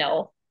 And,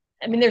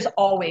 I mean, there's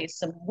always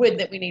some wood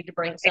that we need to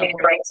bring somewhere.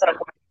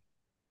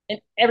 And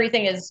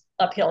everything is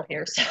uphill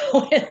here. So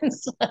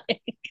it's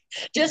like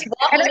just And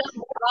walking up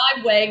the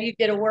driveway, you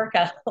get a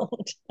workout.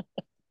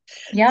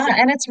 yeah, So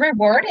and it's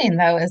rewarding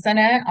though, isn't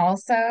it?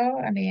 Also,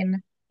 I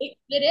mean, it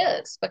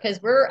is because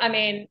I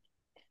mean,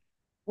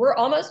 we're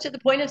almost to the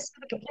point of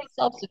complete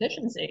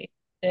self-sufficiency.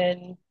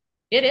 And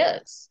it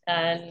is.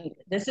 And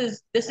this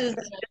is the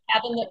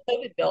cabin that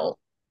COVID built.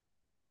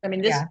 I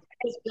mean, this yeah,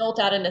 was built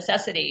out of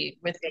necessity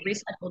with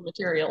recycled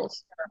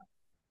materials,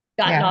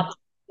 gotten yeah. off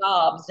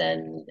jobs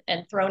and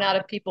thrown out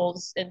of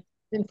people's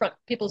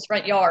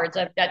front yards.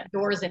 I've got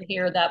doors in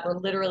here that were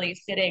literally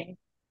sitting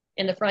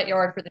in the front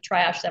yard for the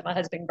trash that my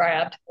husband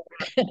grabbed.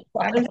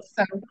 That is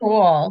so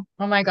cool.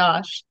 Oh my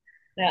gosh.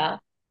 Yeah.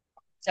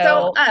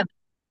 So, So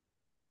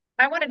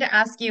I wanted to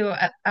ask you,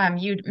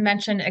 you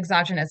mentioned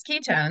exogenous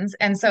ketones,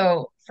 and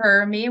so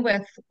for me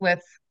with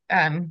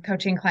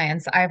coaching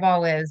clients, I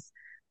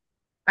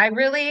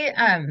really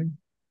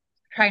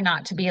try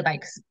not to be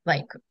like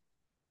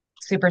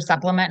super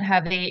supplement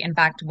heavy. In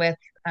fact, with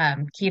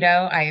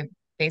keto, I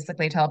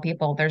basically tell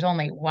people there's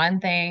only one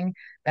thing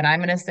that I'm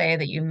going to say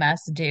that you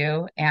must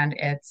do, and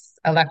it's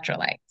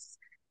electrolytes.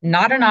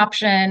 Not an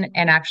option,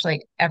 and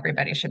actually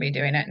everybody should be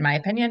doing it, in my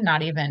opinion,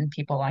 not even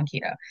people on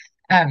keto.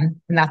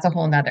 And that's a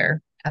whole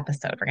nother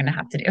episode we're going to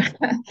have to do.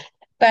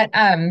 But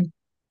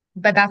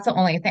but that's the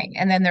only thing.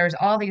 And then there's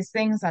all these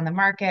things on the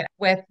market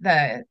with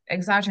the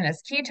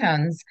exogenous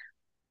ketones.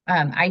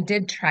 I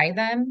did try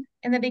them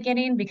in the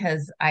beginning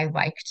because I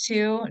like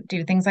to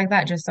do things like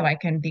that just so I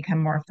can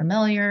become more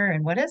familiar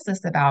and what is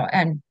this about?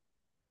 And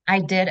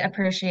I did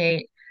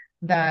appreciate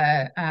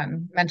the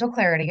mental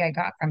clarity I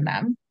got from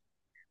them.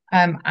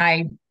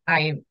 I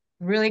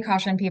really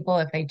caution people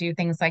if they do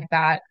things like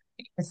that,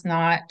 it's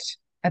not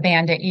a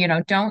band-aid,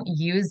 don't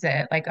use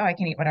it like, oh, I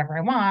can eat whatever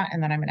I want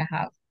and then I'm going to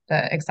have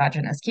the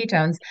exogenous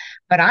ketones.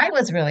 But I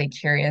was really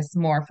curious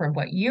more for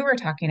what you were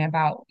talking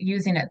about,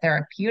 using it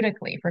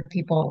therapeutically for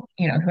people,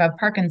 who have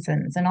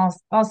Parkinson's and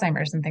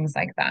Alzheimer's and things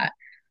like that.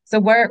 So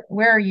where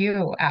are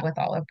you at with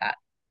all of that?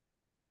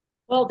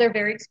 Well, they're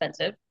very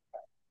expensive.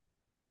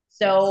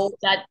 So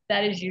Yes.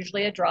 that is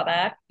usually a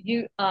drawback.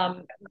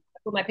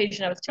 For my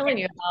patient I was telling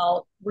you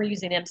about, we're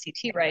using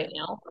MCT right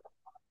now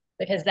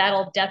because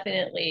that'll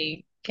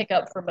definitely kick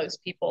up for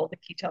most people the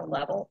ketone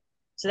level.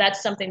 So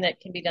that's something that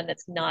can be done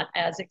that's not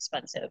as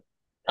expensive.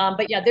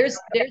 But yeah, there's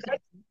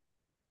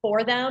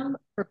for them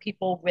for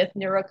people with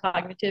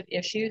neurocognitive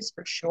issues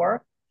for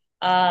sure.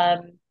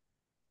 Um,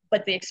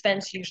 but the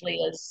expense usually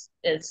is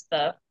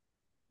the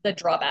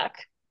drawback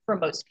for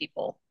most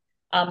people.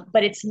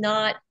 But it's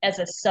not as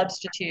a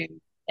substitute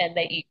and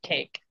they eat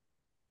cake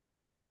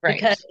Right.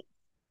 because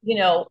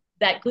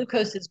that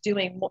glucose is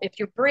doing, if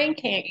your brain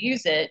can't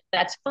use it,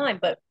 that's fine,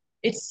 but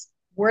it's,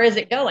 where is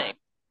it going?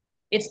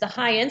 It's the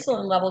high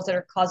insulin levels that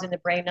are causing the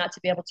brain not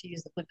to be able to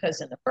use the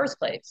glucose in the first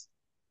place.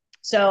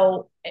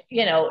 So,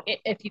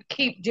 if you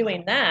keep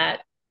doing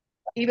that,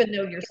 even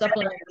though you're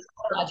supplementing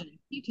exogenous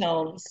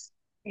ketones,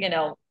 you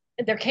know,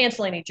 they're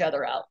canceling each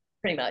other out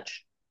pretty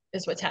much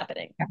is what's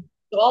happening. Yeah.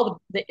 So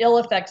all the ill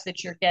effects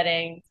that you're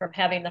getting from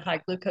having the high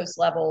glucose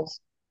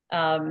levels,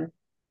 um,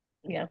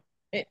 you know,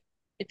 it,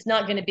 it's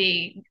not going to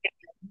be,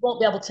 you won't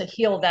be able to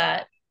heal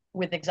that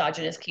with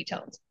exogenous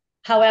ketones.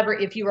 However,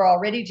 if you are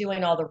already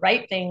doing all the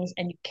right things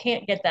and you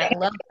can't get that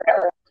level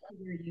where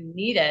you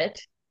need it,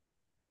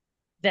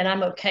 then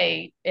I'm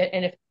okay.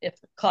 And if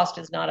cost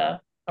is not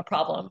a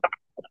problem,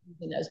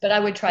 but I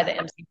would try the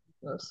MCT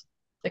first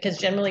because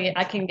generally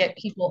I can get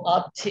people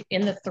up to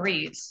in the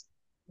threes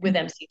with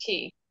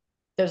MCT.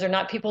 Those are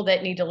not people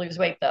that need to lose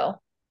weight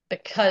though,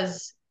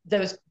 because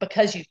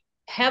you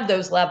have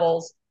those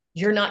levels,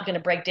 you're not going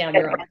to break down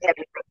your own Yeah.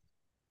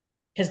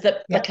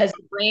 because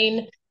the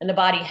brain and the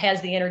body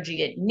has the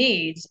energy it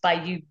needs by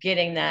you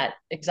getting that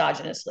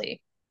exogenously.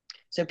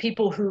 So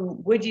people who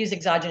would use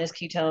exogenous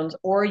ketones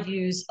or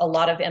use a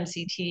lot of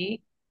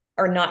MCT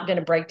are not going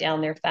to break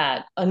down their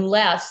fat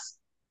unless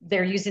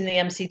they're using the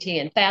MCT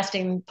and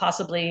fasting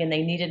possibly, and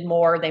they needed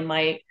more, they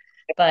might,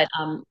 but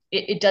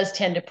it does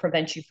tend to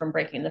prevent you from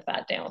breaking the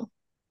fat down.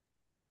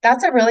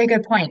 That's a really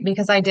good point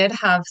because I did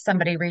have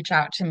somebody reach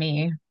out to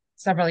me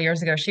several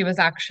years ago. She was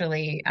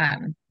actually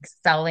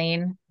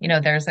selling,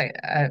 there's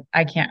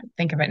I can't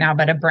think of it now,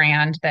 but a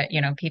brand that,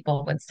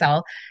 people would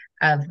sell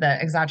of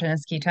the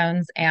exogenous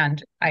ketones.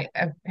 And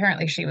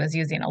apparently she was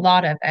using a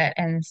lot of it.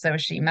 And so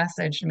she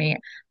messaged me,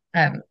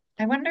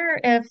 I wonder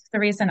if the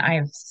reason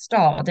I've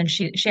stalled and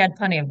she had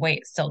plenty of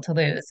weight still to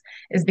lose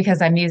is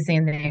because I'm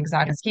using the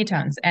exogenous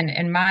ketones. And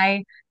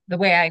the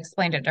way I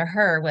explained it to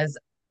her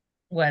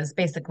was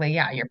basically,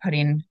 yeah, you're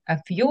putting a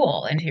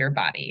fuel into your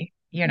body,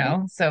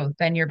 Mm-hmm. so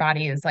then your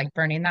body is like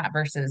burning that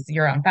versus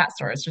your own fat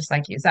stores, just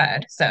like you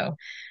said. So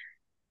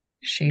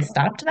she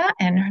stopped that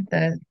and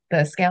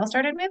the scale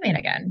started moving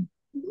again.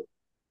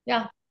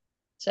 Yeah.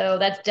 So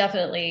that's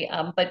definitely,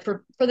 but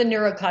for the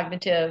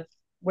neurocognitive,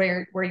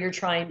 where you're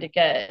trying to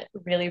get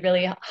really,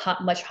 really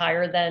much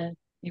higher than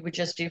you would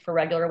just do for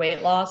regular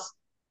weight loss,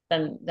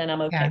 then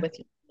I'm okay Yeah. with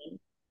you.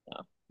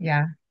 So,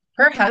 Yeah.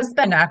 Her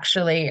husband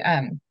actually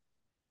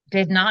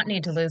did not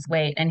need to lose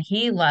weight and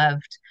he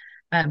loved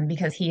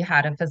because he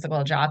had a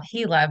physical job,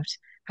 he loved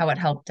how it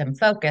helped him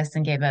focus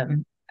and gave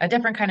him a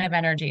different kind of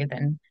energy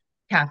than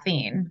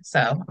caffeine.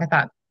 So I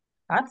thought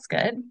that's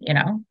good,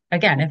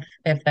 again,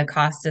 if the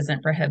cost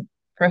isn't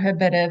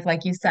prohibitive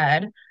like you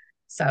said.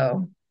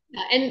 So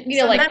yeah, and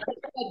some like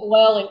coconut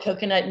oil and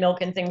coconut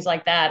milk and things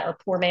like that are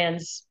poor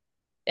man's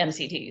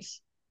MCTs.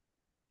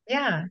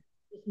 yeah.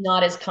 It's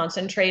not as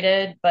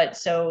concentrated, but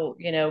so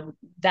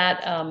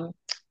that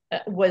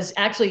was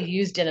actually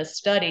used in a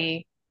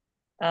study.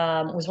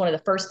 Was one of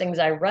the first things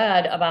I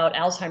read about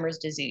Alzheimer's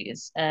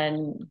disease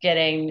and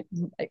getting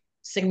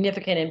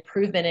significant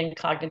improvement in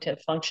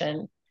cognitive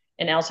function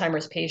in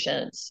Alzheimer's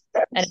patients,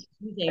 and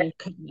using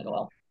coconut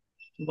oil.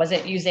 It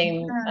wasn't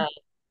using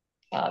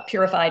Yeah.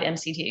 purified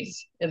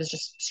MCTs. It was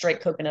just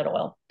straight coconut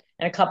oil.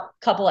 And a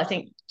couple, I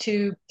think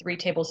 2-3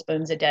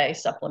 tablespoons a day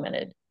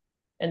supplemented.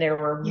 And there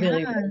were really,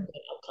 really Yeah.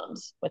 good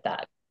outcomes with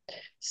that.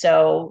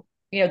 So,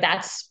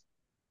 that's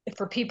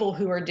for people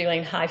who are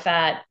doing high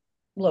fat,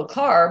 low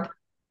carb,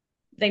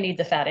 they need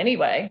the fat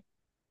anyway.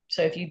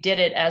 So if you did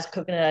it as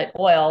coconut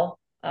oil,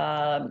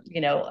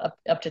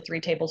 up to 3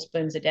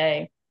 tablespoons a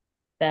day,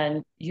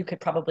 then you could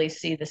probably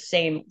see the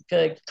same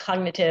good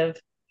cognitive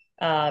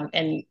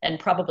and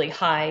probably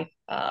high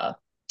uh,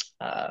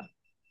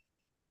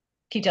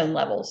 ketone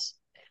levels.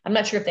 I'm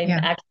not sure if they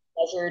Yeah. actually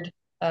measured.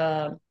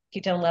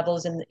 ketone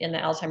levels in the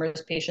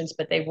Alzheimer's patients,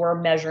 but they were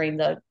measuring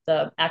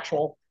the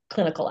actual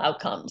clinical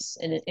outcomes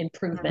and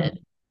improvement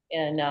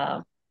in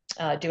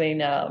doing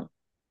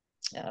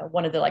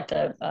one of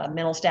the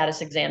mental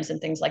status exams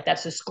and things like that.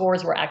 So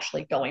scores were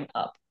actually going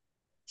up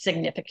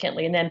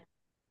significantly. And then,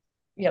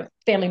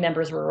 family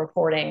members were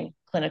reporting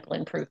clinical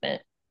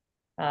improvement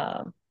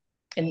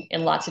in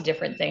lots of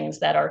different things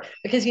that are,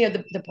 because,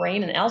 the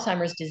brain and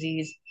Alzheimer's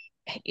disease,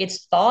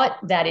 it's thought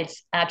that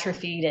it's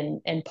atrophied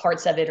and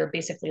parts of it are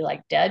basically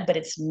like dead, but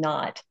it's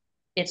not.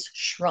 It's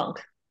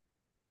shrunk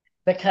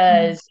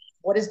because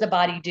what does the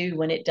body do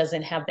when it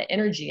doesn't have the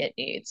energy it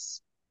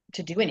needs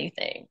to do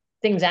anything?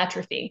 Things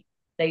atrophy.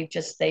 They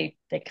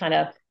kind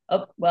of,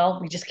 oh, well,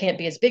 we just can't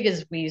be as big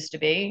as we used to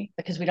be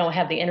because we don't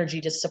have the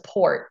energy to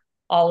support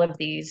all of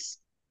these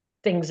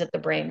things that the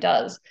brain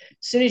does.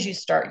 As soon as you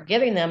start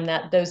giving them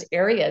that, those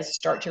areas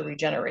start to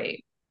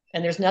regenerate.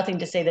 And there's nothing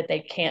to say that they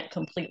can't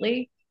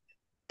completely,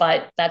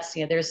 but that's,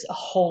 there's a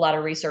whole lot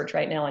of research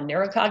right now on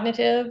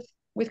neurocognitive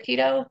with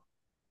keto.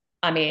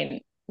 I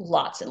mean,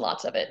 lots and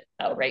lots of it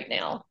out right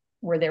now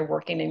where they're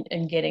working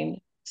and getting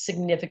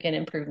significant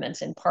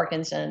improvements in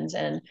Parkinson's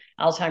and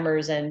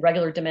Alzheimer's and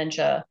regular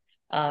dementia.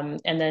 And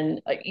then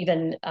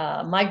even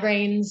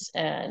migraines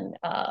and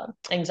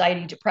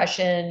anxiety,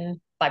 depression,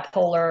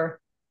 bipolar,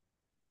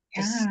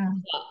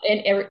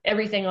 and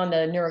everything on the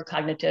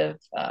neurocognitive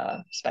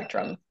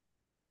spectrum.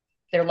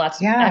 There are lots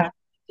of active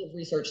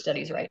research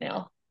studies right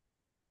now.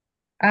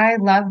 I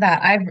love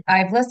that.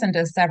 I've listened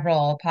to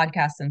several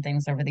podcasts and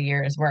things over the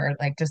years where,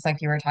 like, just like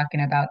you were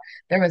talking about,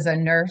 there was a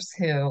nurse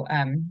who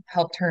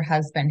helped her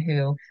husband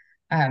who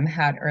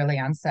had early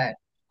onset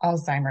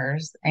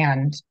Alzheimer's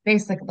and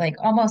basically like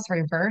almost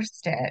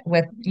reversed it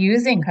with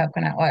using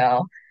coconut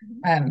oil.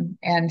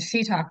 And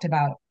she talked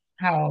about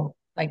how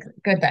like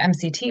good the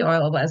MCT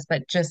oil was,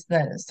 but just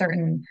the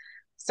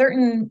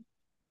certain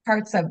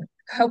parts of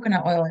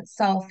coconut oil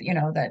itself,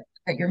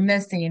 that you're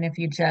missing if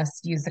you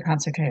just use the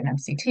concentrated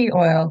MCT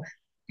oil,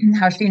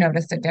 how she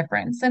noticed a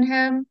difference in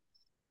him.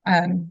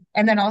 And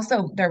then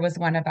also there was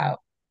one about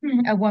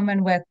a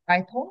woman with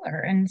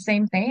bipolar and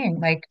same thing,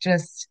 like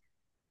just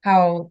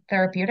how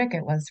therapeutic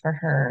it was for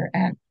her.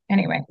 And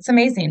anyway, it's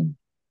amazing.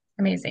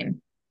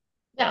 Amazing.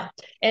 Yeah.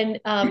 And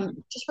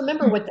just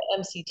remember what the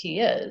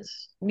MCT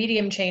is,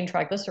 medium chain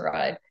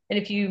triglyceride. And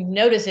if you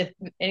notice, if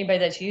anybody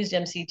that's used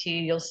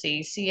MCT, you'll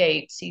see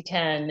C8,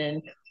 C10.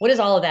 And what does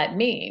all of that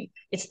mean?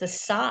 It's the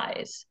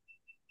size.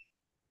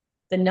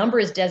 The number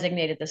is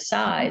designated the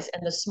size,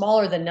 and the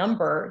smaller the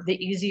number, the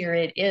easier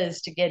it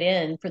is to get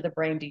in for the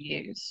brain to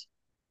use.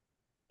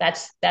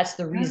 That's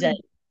the reason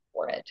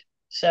for it.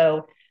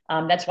 So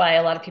that's why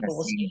a lot of people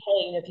will say,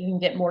 hey, if you can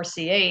get more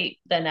C8,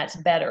 then that's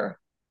better.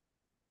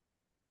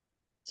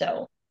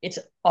 So it's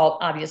all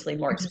obviously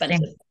more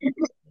expensive.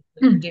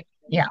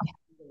 Yeah.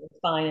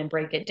 Fine and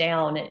break it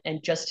down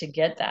and just to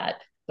get that.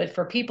 But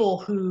for people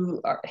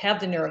who have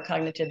the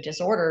neurocognitive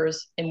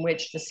disorders in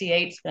which the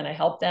C8 is going to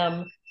help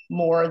them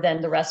more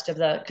than the rest of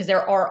because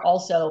there are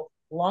also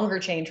longer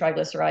chain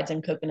triglycerides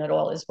in coconut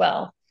oil as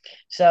well.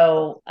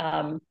 So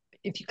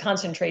if you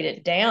concentrate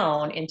it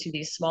down into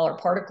these smaller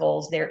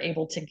particles, they're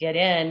able to get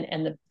in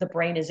and the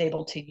brain is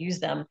able to use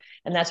them.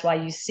 And that's why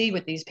you see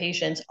with these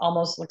patients,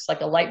 almost looks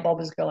like a light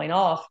bulb is going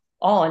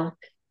on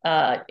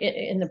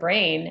in the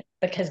brain,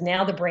 because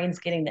now the brain's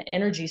getting the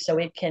energy so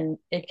it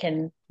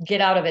can get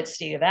out of its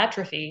state of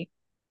atrophy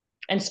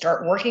and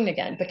start working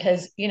again.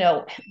 Because,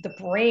 the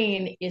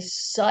brain is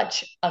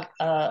such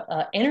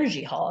a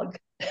energy hog.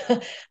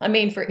 I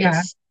mean, for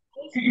its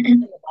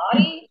in the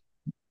body,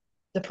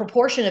 the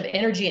proportion of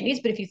energy it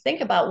needs. But if you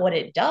think about what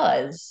it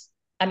does,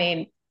 I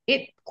mean,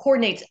 it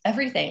coordinates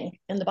everything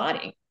in the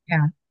body.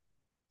 Yeah.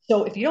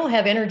 So if you don't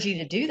have energy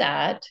to do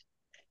that,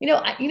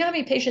 how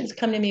many patients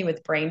come to me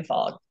with brain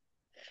fog?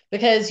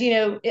 Because,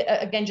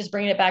 again, just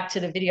bringing it back to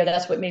the video,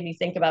 that's what made me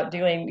think about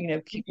doing,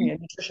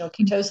 nutritional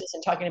ketosis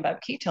and talking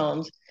about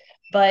ketones.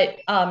 But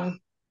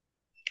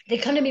they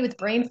come to me with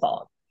brain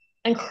fog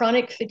and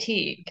chronic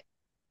fatigue.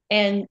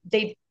 And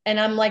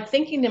I'm like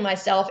thinking to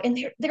myself, and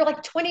they're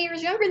like 20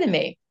 years younger than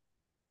me.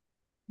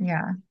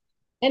 Yeah.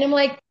 And I'm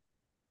like,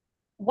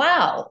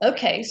 wow,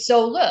 okay,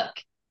 so look,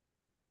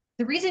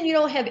 the reason you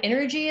don't have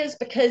energy is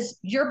because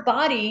your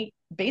body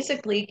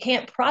basically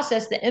can't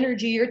process the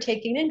energy you're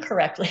taking in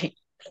correctly.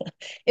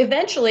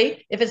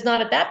 Eventually, if it's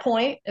not at that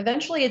point,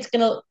 eventually it's going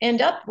to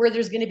end up where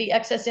there's going to be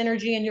excess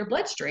energy in your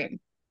bloodstream.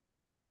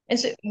 And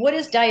so what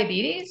is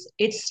diabetes?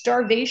 It's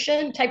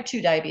starvation, type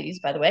 2 diabetes,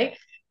 by the way,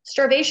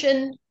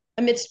 starvation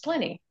amidst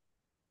plenty.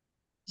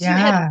 So you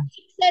have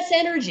excess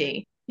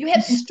energy. You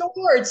have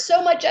stored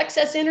so much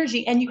excess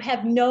energy and you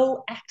have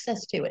no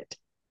access to it.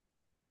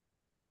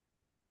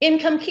 In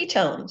come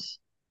ketones.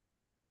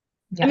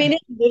 Yeah. I mean,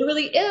 it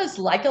literally is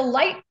like a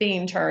light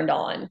being turned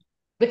on,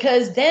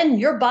 because then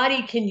your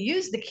body can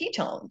use the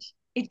ketones.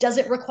 It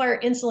doesn't require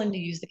insulin to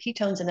use the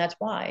ketones, and that's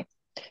why.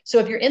 So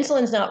if your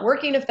insulin's not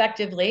working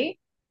effectively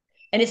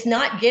and it's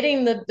not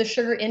getting the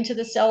sugar into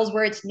the cells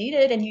where it's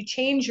needed, and you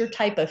change your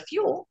type of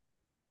fuel,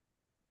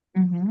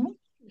 you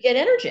get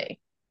energy.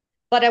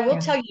 But I will Yeah.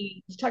 tell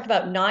you, you talked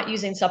about not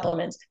using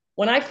supplements.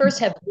 When I first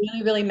have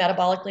really, really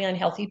metabolically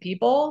unhealthy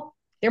people,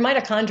 their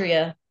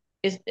mitochondria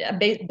is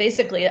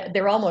basically,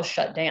 they're almost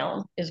shut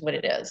down, is what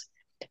it is.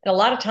 And a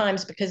lot of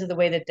times, because of the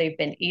way that they've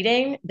been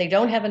eating, they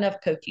don't have enough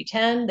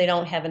CoQ10, they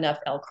don't have enough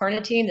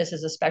L-carnitine. This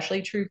is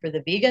especially true for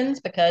the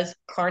vegans because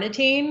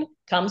carnitine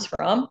comes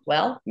from,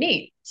 well,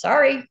 meat.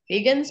 Sorry,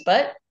 vegans,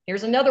 but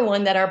here's another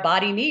one that our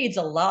body needs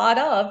a lot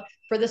of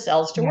for the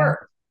cells to Yeah.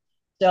 work.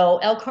 So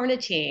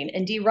L-carnitine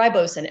and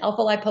D-ribosin,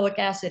 alpha-lipoic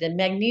acid, and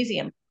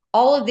magnesium,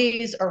 all of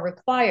these are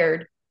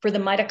required for the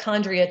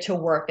mitochondria to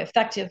work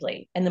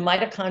effectively, and the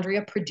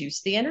mitochondria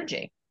produce the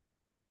energy.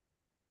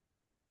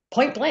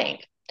 Point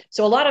blank.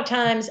 So a lot of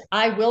times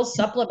I will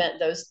supplement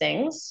those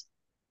things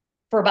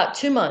for about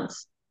 2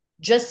 months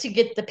just to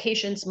get the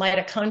patient's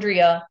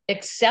mitochondria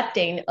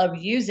accepting of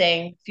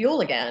using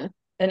fuel again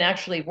and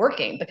actually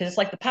working, because it's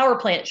like the power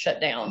plant shut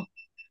down,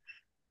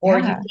 or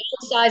you Yeah.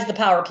 downsize the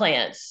power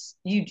plants.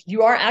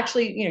 You are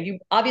actually, you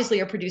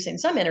obviously are producing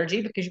some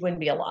energy because you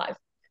wouldn't be alive,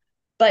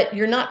 but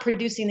you're not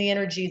producing the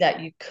energy that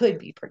you could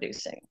be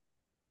producing.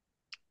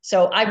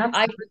 So I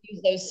Absolutely.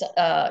 use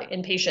those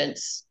in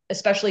patients,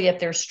 especially if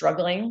they're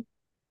struggling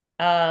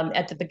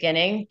at the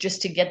beginning,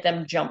 just to get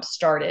them jump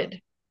started.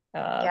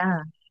 Uh,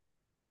 Yeah.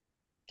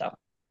 so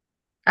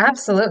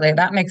Absolutely.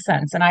 That makes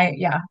sense. And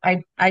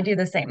I do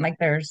the same. Like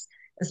there's,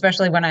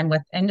 especially when I'm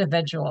with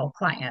individual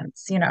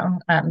clients,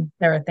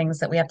 there are things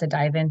that we have to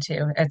dive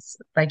into. It's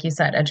like you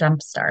said, a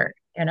jump start,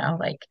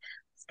 like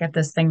let's get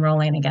this thing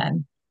rolling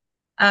again.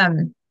 Um,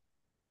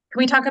 can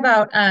we talk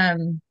about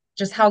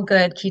just how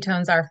good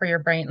ketones are for your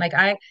brain?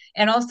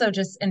 And also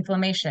just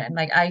inflammation.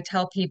 Like I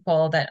tell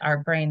people that our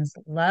brains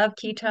love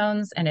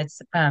ketones and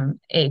it's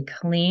a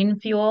clean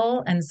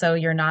fuel. And so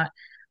you're not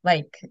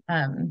like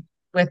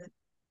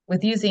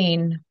with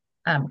using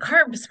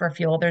carbs for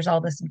fuel, there's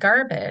all this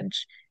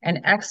garbage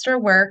and extra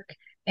work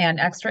and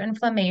extra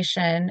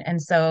inflammation.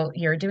 And so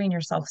you're doing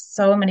yourself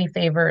so many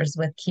favors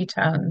with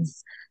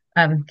ketones.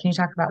 Can you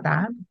talk about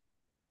that?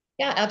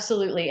 yeah,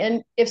 absolutely.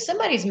 And if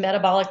somebody's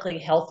metabolically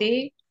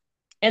healthy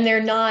and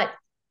they're not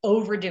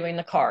overdoing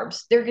the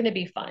carbs, they're going to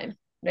be fine,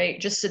 right?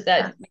 Just so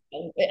that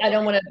I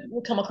don't want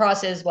to come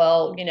across as,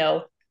 well,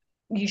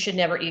 you should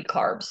never eat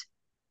carbs.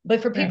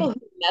 But for people Right.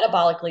 who are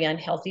metabolically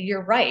unhealthy,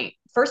 you're right.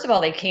 First of all,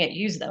 they can't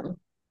use them.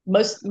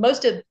 Most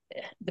of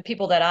the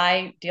people that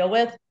I deal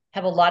with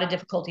have a lot of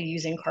difficulty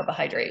using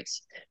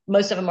carbohydrates.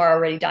 Most of them are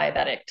already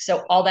diabetic.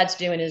 So all that's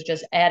doing is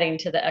just adding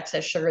to the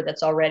excess sugar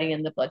that's already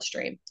in the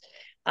bloodstream.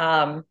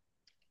 Um,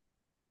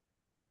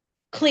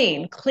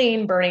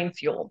 clean burning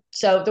fuel.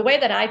 So the way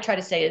that I try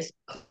to say is,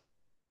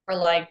 are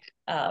like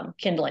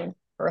kindling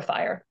for a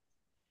fire.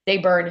 They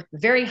burn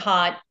very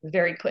hot,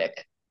 very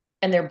quick,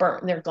 and they're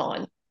burnt and they're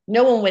gone.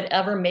 No one would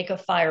ever make a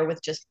fire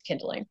with just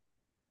kindling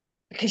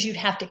because you'd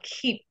have to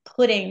keep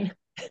putting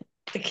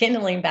the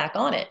kindling back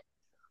on it.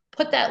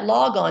 Put that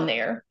log on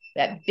there,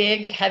 that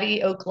big,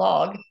 heavy oak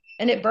log,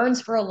 and it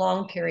burns for a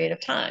long period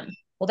of time.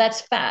 Well,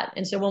 that's fat.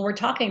 And so when we're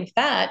talking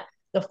fat,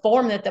 the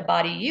form that the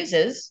body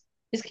uses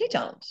is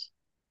ketones.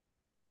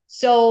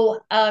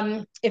 So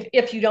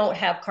if you don't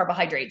have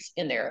carbohydrates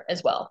in there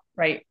as well,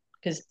 right?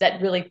 Because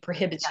that really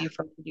prohibits you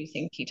from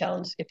producing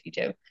ketones if you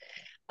do.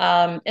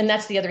 And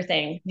that's the other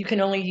thing. You can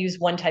only use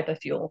one type of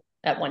fuel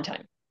at one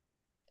time.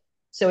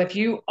 So if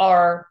you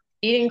are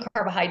eating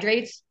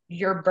carbohydrates,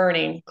 you're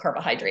burning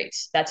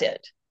carbohydrates. That's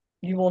it.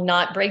 You will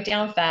not break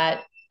down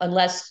fat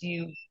unless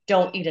you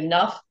don't eat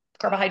enough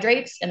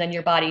carbohydrates, and then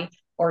your body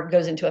or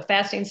goes into a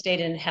fasting state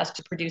and has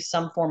to produce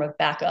some form of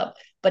backup.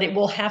 But it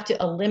will have to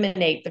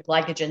eliminate the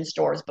glycogen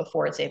stores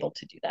before it's able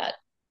to do that,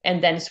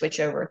 and then switch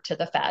over to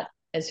the fat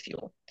as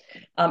fuel.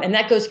 And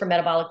that goes for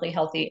metabolically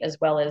healthy as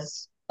well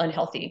as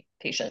unhealthy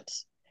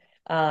patients.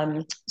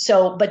 But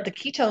the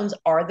ketones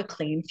are the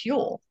clean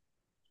fuel.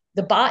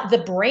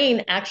 The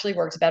brain actually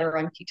works better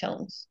on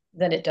ketones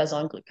than it does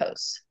on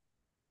glucose.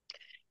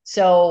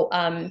 So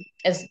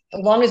as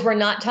long as we're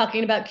not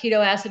talking about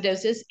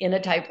ketoacidosis in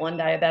a type 1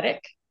 diabetic,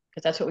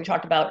 because that's what we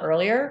talked about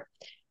earlier,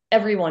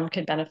 everyone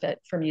could benefit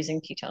from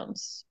using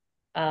ketones.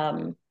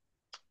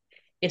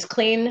 It's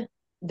clean.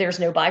 There's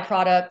no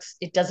byproducts.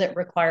 It doesn't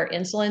require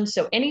insulin.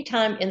 So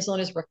anytime insulin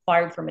is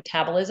required for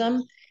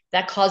metabolism,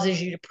 that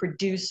causes you to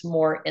produce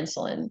more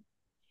insulin.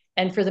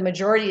 And for the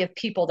majority of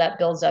people, that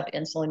builds up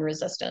insulin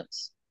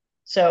resistance.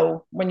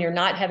 So when you're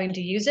not having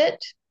to use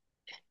it,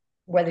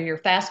 whether you're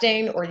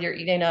fasting or you're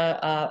eating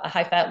a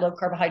high fat, low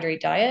carbohydrate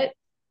diet,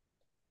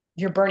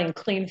 you're burning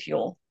clean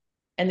fuel.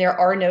 And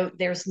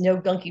there's no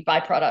gunky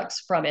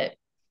byproducts from it.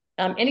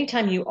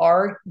 Anytime you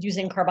are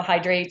using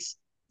carbohydrates,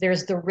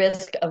 there's the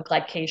risk of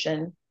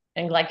glycation.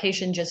 And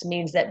glycation just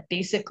means that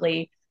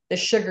basically the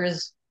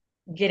sugars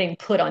getting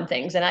put on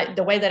things. And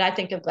the way that I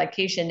think of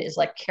glycation is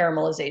like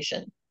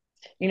caramelization.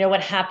 You know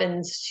what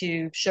happens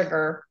to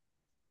sugar?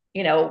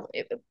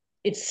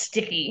 It's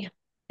sticky.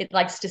 It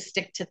likes to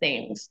stick to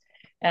things.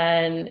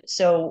 And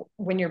so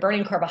when you're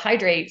burning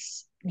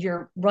carbohydrates,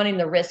 you're running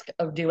the risk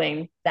of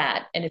doing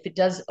that. And if it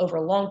does over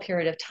a long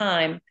period of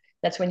time,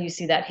 that's when you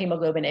see that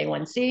hemoglobin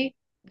A1C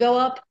go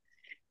up.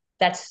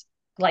 that's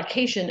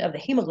glycation of the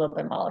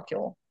hemoglobin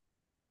molecule.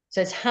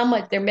 So it's how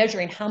much they're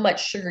measuring how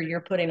much sugar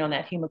you're putting on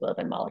that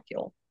hemoglobin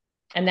molecule.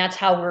 And that's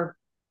how we're,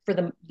 for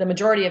the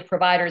majority of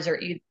providers are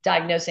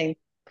diagnosing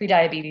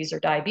prediabetes or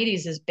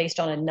diabetes is based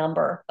on a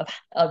number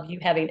of you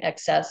having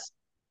excess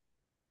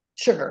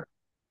sugar,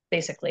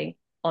 basically,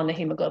 on the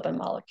hemoglobin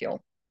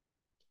molecule.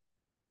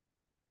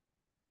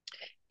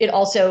 It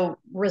also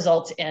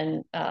results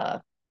in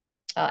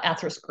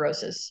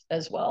atherosclerosis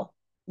as well,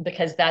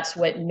 because that's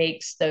what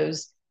makes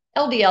those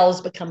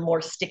LDLs become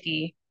more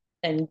sticky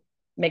and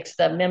makes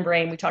the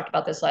membrane, we talked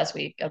about this last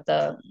week, of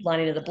the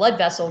lining of the blood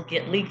vessel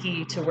get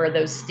leaky to where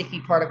those sticky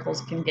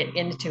particles can get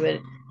into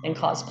it and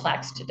cause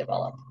plaques to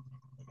develop.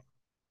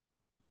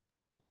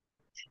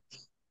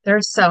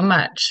 There's so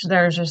much.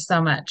 There's just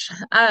so much.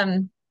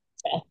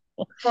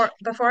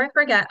 Before I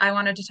forget, I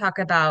wanted to talk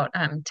about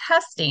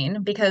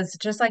testing because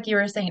just like you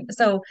were saying,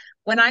 so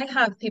when I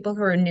have people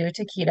who are new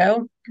to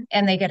keto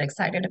and they get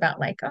excited about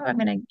like, oh, I'm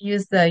going to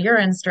use the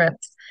urine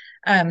strips.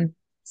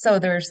 So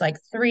there's like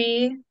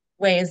three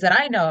ways that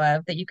I know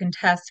of that you can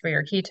test for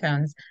your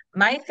ketones.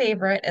 My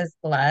favorite is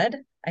blood.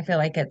 I feel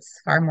like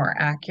it's far more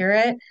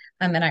accurate.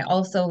 And I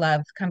also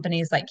love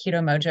companies like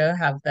Keto Mojo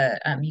have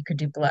you could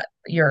do blood,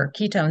 your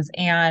ketones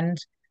and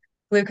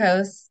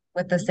glucose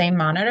with the same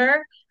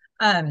monitor.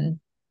 Um,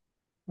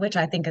 which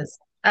I think is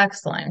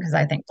excellent because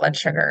I think blood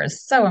sugar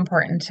is so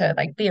important to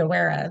like be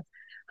aware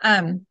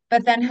of.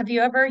 But then have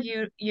you ever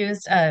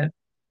used a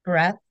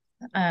breath?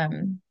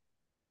 Um,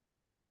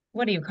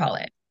 what do you call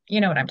it? You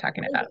know what I'm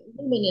talking about.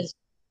 Lumen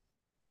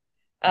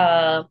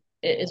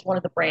is one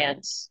of the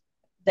brands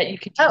that you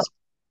could Oh, use.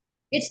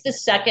 It's the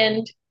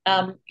second,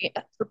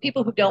 for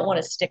people who don't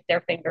want to stick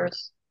their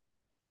fingers.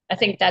 I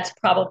think that's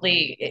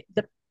probably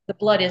the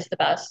blood is the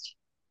best.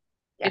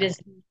 It yeah. is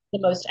the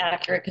most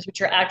accurate because what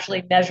you're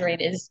actually measuring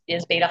is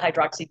beta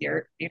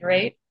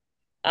hydroxybutyrate.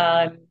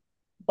 Um,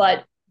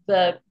 but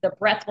the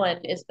breath one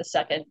is the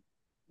second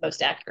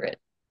most accurate.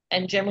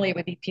 And generally, it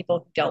would be people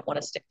who don't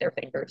want to stick their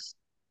fingers.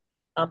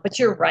 But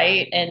you're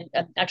right. And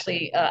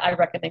actually, I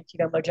recommend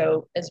Keto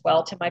Mojo as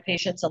well to my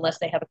patients unless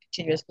they have a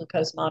continuous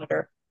glucose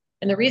monitor.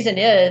 And the reason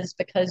is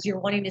because you're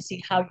wanting to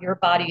see how your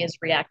body is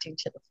reacting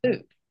to the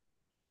food.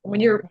 When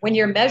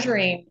you're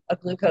measuring a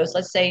glucose,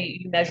 let's say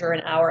you measure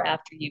an hour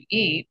after you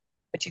eat,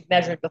 but you've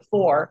measured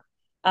before,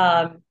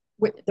 the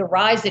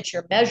rise that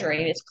you're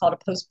measuring is called a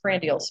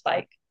postprandial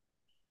spike.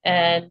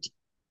 And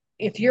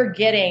if you're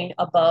getting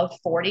above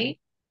 40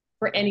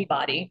 for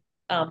anybody,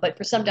 but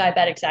for some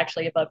diabetics,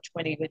 actually above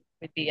 20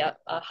 would be a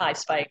high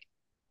spike.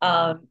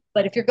 But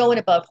if you're going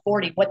above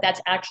 40, what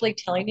that's actually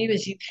telling you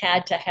is you've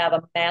had to have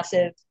a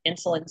massive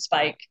insulin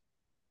spike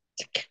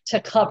to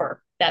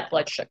cover that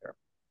blood sugar.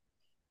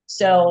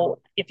 So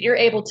if you're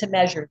able to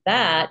measure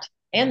that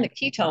and the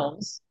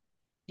ketones,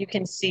 you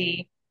can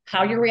see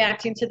how you're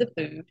reacting to the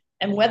food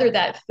and whether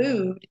that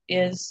food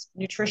is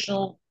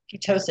nutritional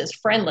ketosis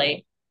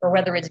friendly or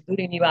whether it's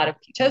booting you out of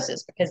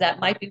ketosis, because that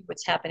might be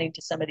what's happening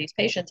to some of these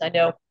patients. I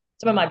know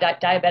some of my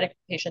diabetic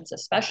patients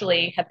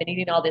especially have been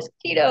eating all this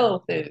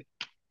keto food,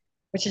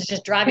 which is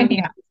just driving me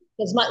Yeah.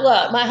 because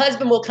my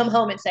husband will come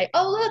home and say,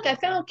 oh, look, I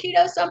found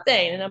keto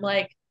something. And I'm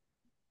like,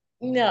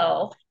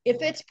 no,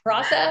 if it's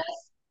processed,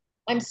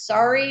 I'm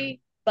sorry,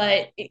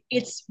 but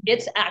it's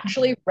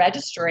actually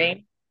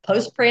registering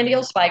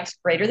postprandial spikes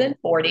greater than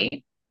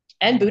 40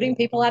 and booting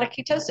people out of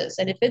ketosis.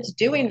 And if it's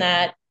doing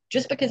that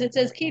just because it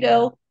says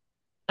keto,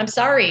 I'm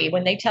sorry,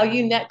 when they tell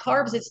you net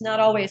carbs, it's not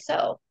always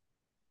so.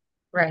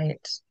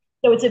 Right.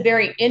 So it's a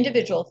very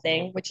individual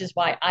thing, which is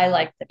why I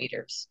like the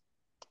meters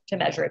to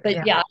measure it. But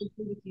Yeah. yeah, I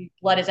agree with you.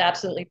 Blood is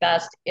absolutely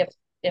best. If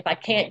I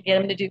can't get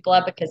them to do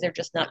blood because they're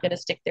just not going to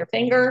stick their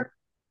finger,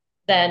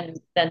 then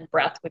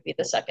breath would be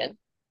the second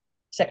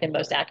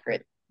most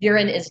accurate.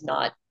 Urine is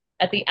not.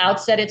 At the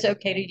outset, it's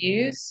okay to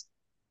use,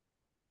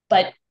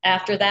 but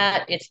after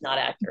that, it's not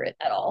accurate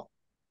at all.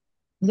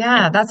 And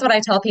Yeah, that's what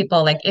I tell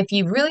people. Like, if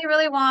you really,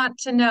 really want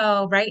to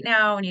know right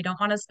now and you don't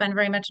want to spend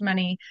very much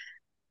money,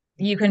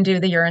 you can do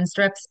the urine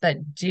strips,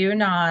 but do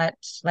not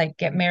like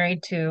get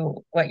married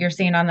to what you're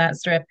seeing on that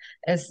strip,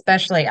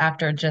 especially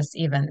after just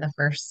even the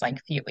first like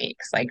few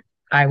weeks. Like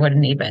I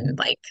wouldn't even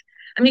like,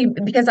 I mean,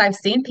 because I've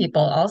seen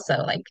people also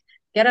like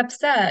get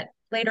upset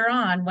later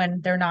on when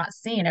they're not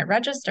seeing it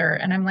register.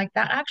 And I'm like,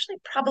 that actually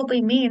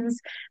probably means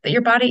that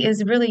your body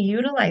is really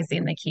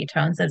utilizing the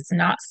ketones. It's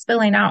not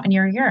spilling out in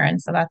your urine.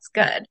 So that's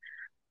good.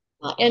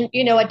 and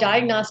a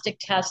diagnostic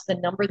test, the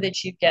number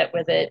that you get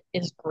with it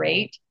is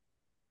great,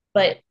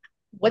 but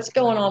what's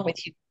going on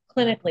with you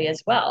clinically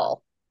as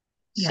well?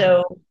 Yeah.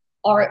 So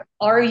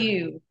are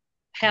you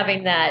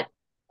having that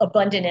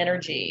abundant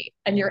energy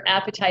and your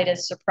appetite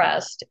is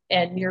suppressed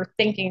and you're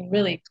thinking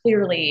really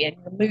clearly and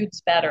your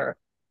mood's better?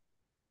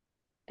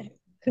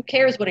 Who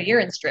cares what a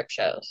urine strip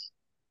shows?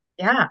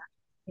 Yeah.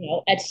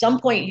 At some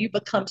point you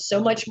become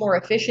so much more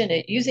efficient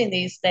at using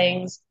these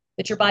things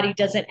that your body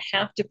doesn't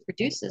have to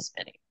produce as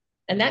many.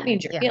 And that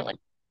means you're Yeah. healing.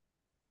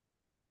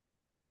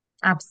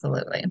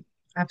 Absolutely.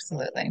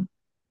 Absolutely.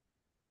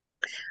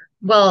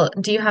 Well,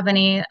 do you have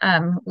any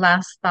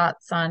last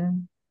thoughts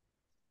on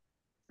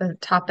the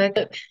topic?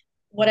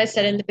 What I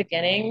said in the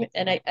beginning,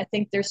 and I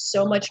think there's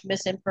so much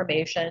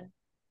misinformation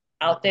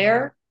out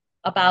there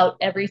about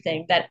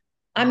everything that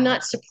I'm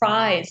not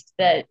surprised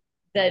that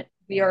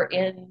we are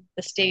in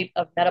the state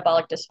of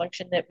metabolic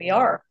dysfunction that we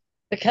are,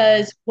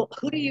 because well,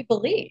 who do you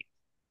believe?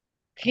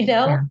 You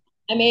know, Yeah.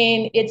 I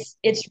mean,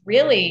 it's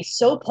really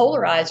so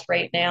polarized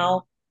right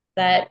now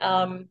that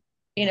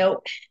you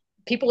know,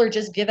 people are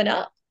just giving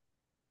up.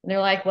 And they're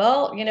like,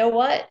 well, you know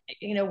what?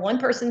 You know, one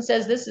person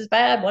says this is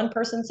bad, one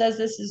person says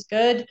this is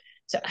good.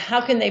 So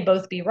how can they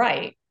both be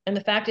right? And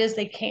the fact is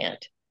they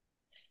can't.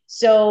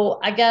 So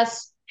I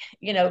guess,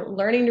 you know,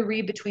 learning to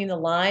read between the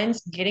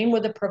lines, getting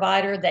with a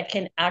provider that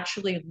can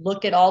actually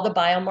look at all the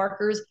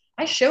biomarkers.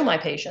 I show my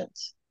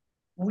patients.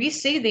 We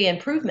see the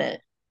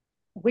improvement.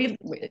 We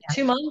Yeah.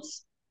 2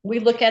 months, we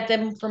look at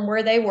them from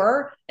where they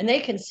were and they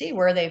can see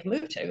where they've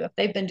moved to if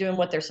they've been doing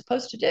what they're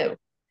supposed to do.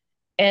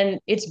 And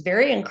it's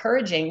very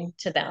encouraging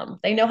to them.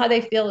 They know how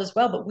they feel as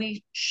well, but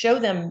we show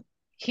them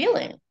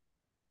healing.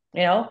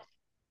 You know,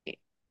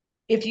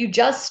 if you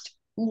just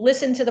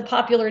listen to the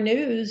popular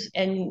news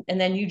and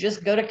then you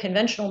just go to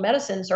conventional medicine